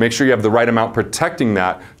you. Make sure you have the right amount protecting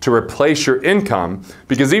that to replace your income,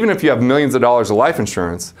 because even if you have millions of dollars of life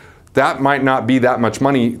insurance, that might not be that much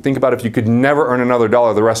money. Think about if you could never earn another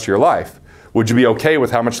dollar the rest of your life. Would you be okay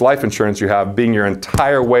with how much life insurance you have being your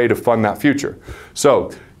entire way to fund that future?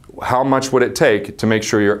 So how much would it take to make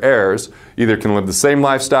sure your heirs either can live the same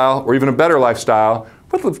lifestyle or even a better lifestyle?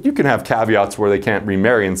 But you can have caveats where they can't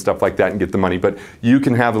remarry and stuff like that and get the money, but you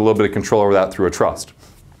can have a little bit of control over that through a trust.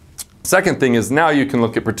 Second thing is now you can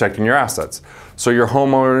look at protecting your assets. So your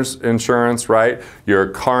homeowner's insurance, right? Your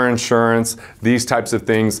car insurance, these types of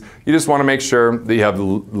things. You just want to make sure that you have the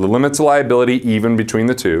limits of liability even between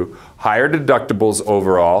the two, higher deductibles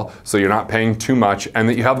overall, so you're not paying too much, and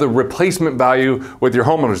that you have the replacement value with your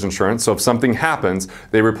homeowner's insurance. So if something happens,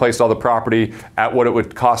 they replaced all the property at what it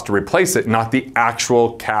would cost to replace it, not the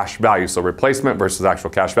actual cash value. So replacement versus actual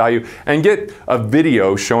cash value. And get a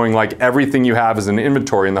video showing like everything you have as an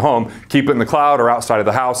inventory in the home. Keep it in the cloud or outside of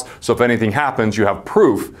the house, so if anything happens, you have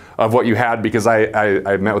proof of what you had, because I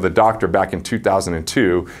met with a doctor back in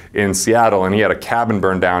 2002 in Seattle, and he had a cabin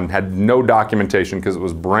burned down, had no documentation because it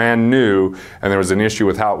was brand new, and there was an issue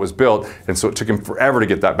with how it was built, and so it took him forever to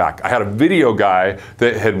get that back. I had a video guy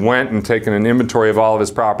that had went and taken an inventory of all of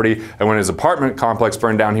his property, and when his apartment complex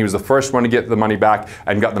burned down, he was the first one to get the money back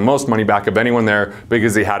and got the most money back of anyone there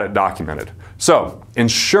because he had it documented. So,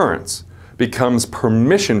 insurance becomes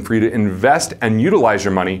permission for you to invest and utilize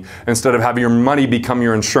your money instead of having your money become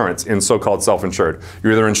your insurance in so-called self-insured.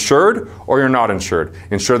 You're either insured or you're not insured.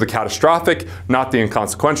 Insure the catastrophic, not the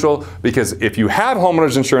inconsequential, because if you have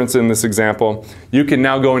homeowners insurance in this example, you can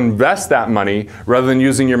now go invest that money rather than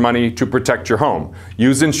using your money to protect your home.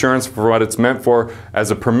 Use insurance for what it's meant for, as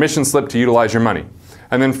a permission slip to utilize your money.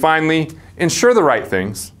 And then finally, insure the right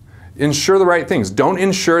things. Insure the right things. Don't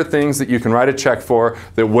insure things that you can write a check for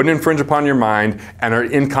that wouldn't infringe upon your mind and are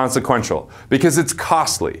inconsequential, because it's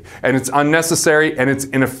costly and it's unnecessary and it's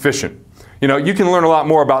inefficient. You know, you can learn a lot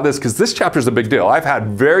more about this because this chapter is a big deal. I've had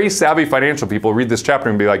very savvy financial people read this chapter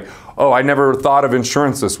and be like, oh, I never thought of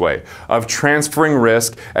insurance this way, of transferring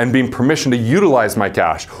risk and being permission to utilize my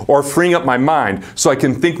cash, or freeing up my mind so I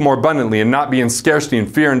can think more abundantly and not be in scarcity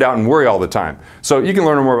and fear and doubt and worry all the time. So you can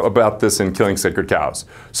learn more about this in Killing Sacred Cows.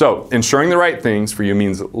 So ensuring the right things for you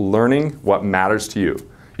means learning what matters to you.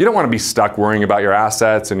 You don't want to be stuck worrying about your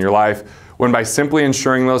assets and your life, when by simply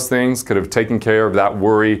ensuring those things could have taken care of that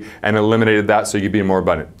worry and eliminated that so you could be more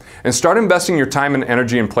abundant. And start investing your time and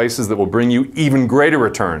energy in places that will bring you even greater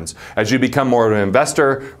returns as you become more of an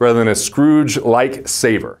investor rather than a Scrooge-like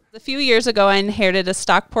saver. A few years ago, I inherited a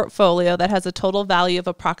stock portfolio that has a total value of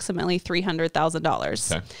approximately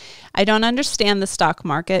 $300,000. Okay. I don't understand the stock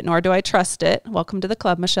market, nor do I trust it. Welcome to the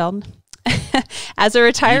club, Michelle. As a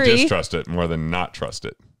retiree... You just trust it more than not trust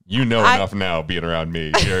it. You know enough now being around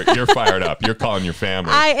me. You're fired up. You're calling your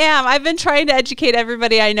family. I am. I've been trying to educate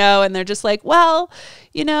everybody I know, and they're just like, well,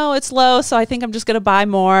 you know, it's low, so I think I'm just going to buy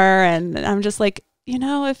more. And I'm just like, you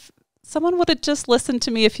know, if someone would have just listened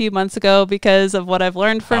to me a few months ago because of what I've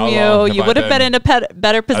learned from you, you would have been in a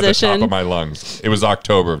better position. At the top of my lungs. It was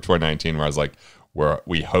October of 2019 where I was like, where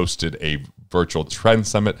we hosted a virtual trend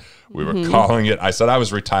summit. We were calling it. I said I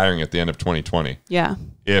was retiring at the end of 2020. Yeah.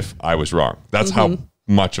 If I was wrong. That's how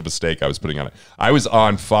much of a stake I was putting on it. I was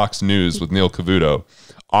on Fox News with Neil Cavuto,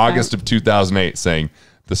 August of 2008, saying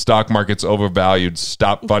the stock market's overvalued.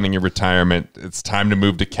 Stop funding your retirement. It's time to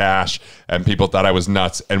move to cash. And people thought I was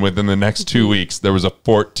nuts. And within the next 2 weeks, there was a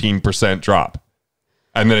 14% drop.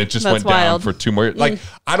 And then it just went down for 2 more years. Like,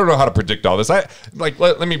 I don't know how to predict all this.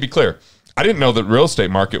 Let me be clear. I didn't know that real estate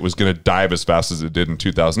market was going to dive as fast as it did in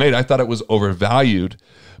 2008. I thought it was overvalued.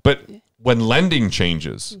 But when lending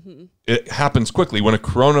changes, it happens quickly. When a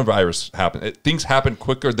coronavirus happens, things happen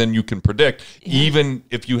quicker than you can predict, even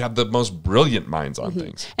if you have the most brilliant minds on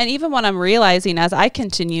things. And even what I'm realizing as I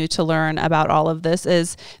continue to learn about all of this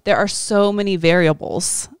is there are so many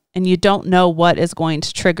variables, and you don't know what is going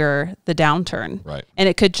to trigger the downturn. Right. And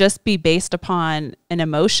it could just be based upon an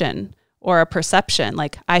emotion or a perception.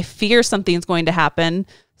 Like, I fear something's going to happen.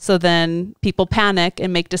 So then people panic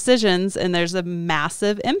and make decisions, and there's a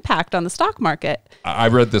massive impact on the stock market. I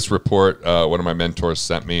read this report one of my mentors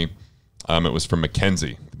sent me. It was from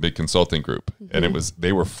McKinsey, the big consulting group. And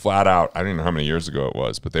they were flat out, I don't even know how many years ago it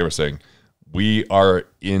was, but they were saying, we are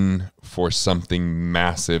in for something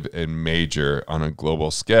massive and major on a global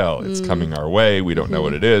scale. It's coming our way. We don't know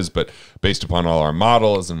what it is, but based upon all our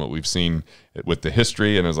models and what we've seen with the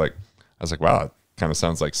history, and I was like, wow, it kind of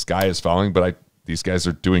sounds like sky is falling, but these guys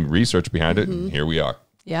are doing research behind it, and here we are.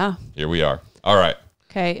 Yeah. Here we are. All right.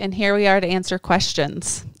 Okay, and here we are to answer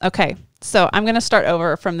questions. Okay, so I'm going to start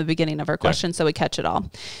over from the beginning of our question so we catch it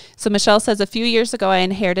all. So Michelle says, a few years ago, I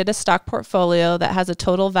inherited a stock portfolio that has a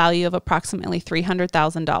total value of approximately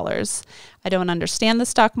 $300,000. I don't understand the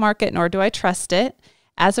stock market, nor do I trust it.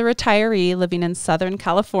 As a retiree living in Southern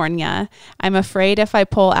California, I'm afraid if I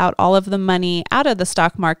pull out all of the money out of the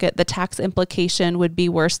stock market, the tax implication would be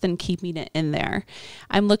worse than keeping it in there.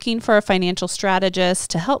 I'm looking for a financial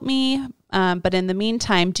strategist to help me, but in the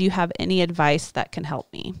meantime, do you have any advice that can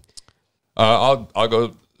help me? I'll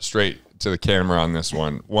go straight to the camera on this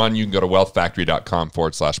one. One, you can go to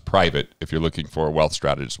wealthfactory.com/private if you're looking for a wealth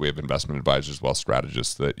strategist. We have investment advisors, wealth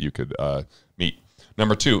strategists that you could meet.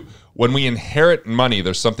 Number two, when we inherit money,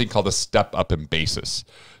 there's something called a step up in basis.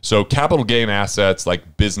 So capital gain assets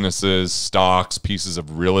like businesses, stocks, pieces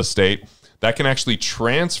of real estate, that can actually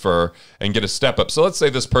transfer and get a step up. So let's say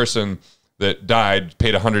this person that died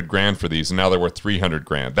paid $100,000 for these, and now they're worth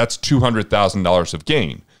 $300,000. That's $200,000 of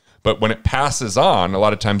gain. But when it passes on, a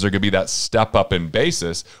lot of times there could be that step up in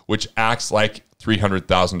basis, which acts like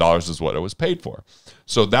 $300,000 is what it was paid for.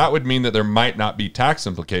 So that would mean that there might not be tax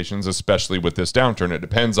implications, especially with this downturn. It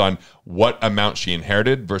depends on what amount she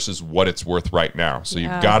inherited versus what it's worth right now. So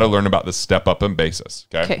you've got to learn about the step up in basis.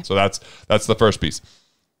 Okay. So that's the first piece.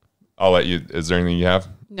 I'll let you. Is there anything you have?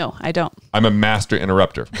 No, I don't. I'm a master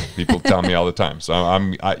interrupter. People tell me all the time. So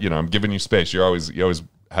I'm giving you space. You always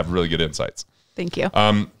have really good insights. Thank you.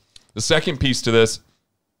 The second piece to this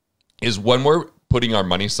is when we're putting our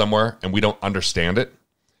money somewhere and we don't understand it,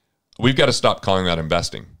 we've got to stop calling that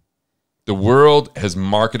investing. The world has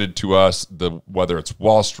marketed to us, whether it's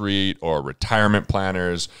Wall Street or retirement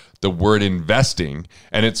planners, the word investing,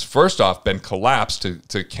 and it's first off been collapsed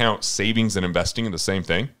to count savings and investing in the same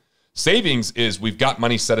thing. Savings is we've got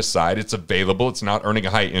money set aside. It's available. It's not earning a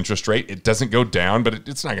high interest rate. It doesn't go down, but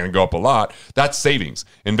it's not going to go up a lot. That's savings.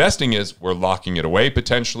 Investing is we're locking it away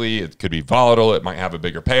potentially. It could be volatile. It might have a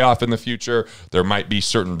bigger payoff in the future. There might be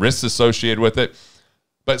certain risks associated with it.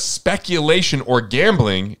 But speculation or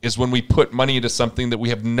gambling is when we put money into something that we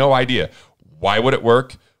have no idea. Why would it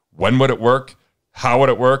work? When would it work? How would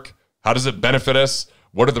it work? How does it benefit us?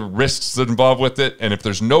 What are the risks involved with it? And if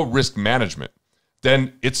there's no risk management,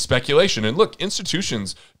 then it's speculation. And look,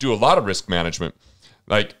 institutions do a lot of risk management.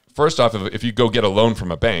 Like, first off, if you go get a loan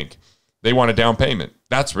from a bank, they want a down payment.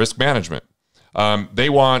 That's risk management. They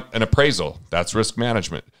want an appraisal. That's risk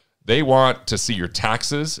management. They want to see your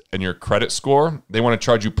taxes and your credit score. They want to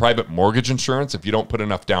charge you private mortgage insurance if you don't put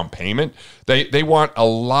enough down payment. They want a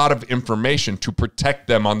lot of information to protect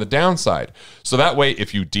them on the downside. So that way,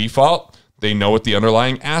 if you default, they know what the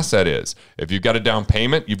underlying asset is. If you've got a down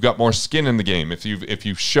payment, you've got more skin in the game. If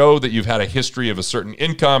you show that you've had a history of a certain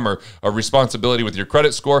income or a responsibility with your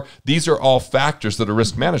credit score, these are all factors that are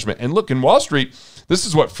risk management. And look, in Wall Street, this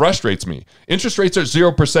is what frustrates me. Interest rates are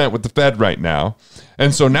 0% with the Fed right now.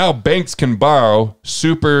 And so now banks can borrow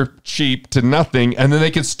super cheap to nothing, and then they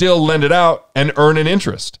can still lend it out and earn an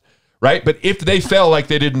interest, right? But if they fell like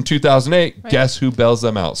they did in 2008, guess who bails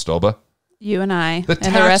them out, Stolba? You and I, the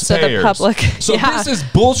and the rest of the public. So this is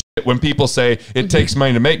bullshit when people say it takes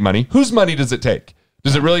money to make money. Whose money does it take?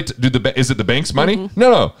 Does it really is it the bank's money?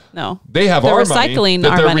 No. They have our money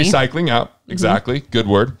that they're recycling out. Exactly. Good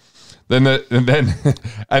word. And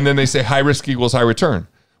then they say high risk equals high return.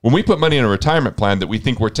 When we put money in a retirement plan that we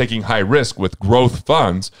think we're taking high risk with growth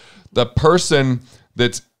funds, the person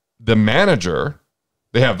that's the manager,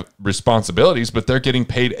 they have responsibilities, but they're getting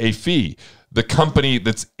paid a fee. The company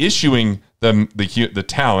that's issuing them the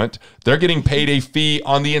talent, they're getting paid a fee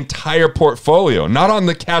on the entire portfolio, not on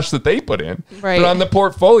the cash that they put in, but on the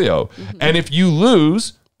portfolio. And if you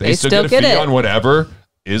lose, they still get a fee on whatever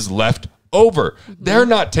is left over. They're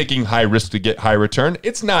not taking high risk to get high return.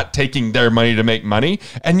 It's not taking their money to make money.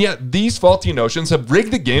 And yet these faulty notions have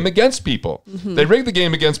rigged the game against people. They rig the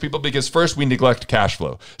game against people because first, we neglect cash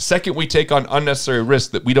flow. Second, we take on unnecessary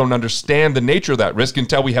risk that we don't understand the nature of that risk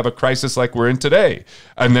until we have a crisis like we're in today.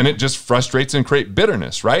 And then it just frustrates and creates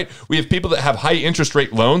bitterness, right? We have people that have high interest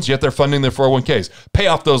rate loans, yet they're funding their 401ks. Pay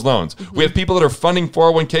off those loans. We have people that are funding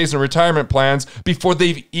 401ks and retirement plans before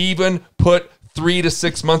they've even put 3 to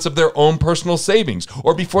 6 months of their own personal savings,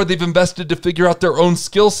 or before they've invested to figure out their own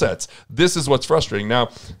skill sets. This is what's frustrating. Now,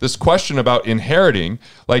 this question about inheriting,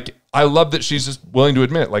 like, I love that she's just willing to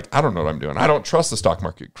admit, like, I don't know what I'm doing. I don't trust the stock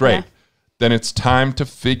market. Great. Yeah. Then it's time to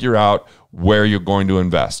figure out where you're going to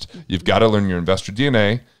invest. You've got to learn your investor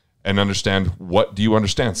DNA and understand, what do you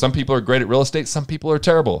understand? Some people are great at real estate. Some people are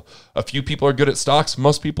terrible. A few people are good at stocks.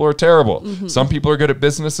 Most people are terrible. Some people are good at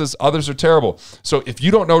businesses. Others are terrible. So if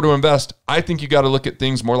you don't know to invest, I think you got to look at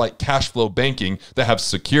things more like cash flow banking that have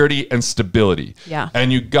security and stability. Yeah.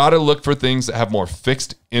 And you got to look for things that have more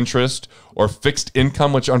fixed interest or fixed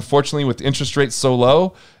income, which unfortunately with interest rates so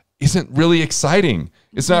low isn't really exciting.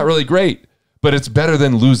 It's not really great. But it's better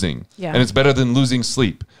than losing, and it's better than losing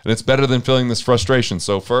sleep, and it's better than feeling this frustration.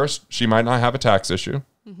 So first, she might not have a tax issue,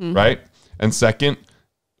 right? And second,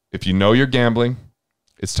 if you know you're gambling,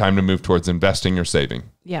 it's time to move towards investing or saving.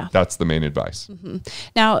 Yeah. That's the main advice.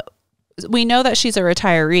 Now, we know that she's a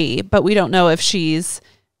retiree, but we don't know if she's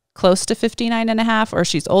close to 59 and a half or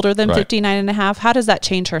she's older than 59 and a half. How does that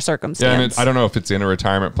change her circumstance? Yeah, and I don't know if it's in a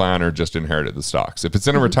retirement plan or just inherited the stocks. If it's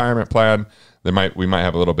in a retirement plan, we might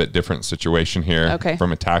have a little bit different situation here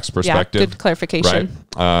from a tax perspective. Yeah, good clarification.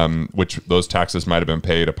 Right? Which those taxes might have been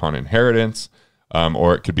paid upon inheritance,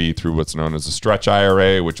 or it could be through what's known as a stretch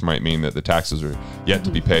IRA, which might mean that the taxes are yet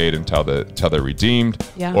to be paid until they're redeemed.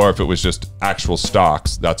 Yeah. Or if it was just actual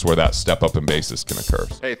stocks, that's where that step up in basis can occur.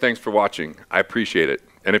 Hey, thanks for watching. I appreciate it.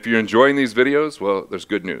 And if you're enjoying these videos, well, there's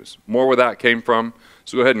good news. More where that came from.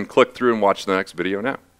 So go ahead and click through and watch the next video now.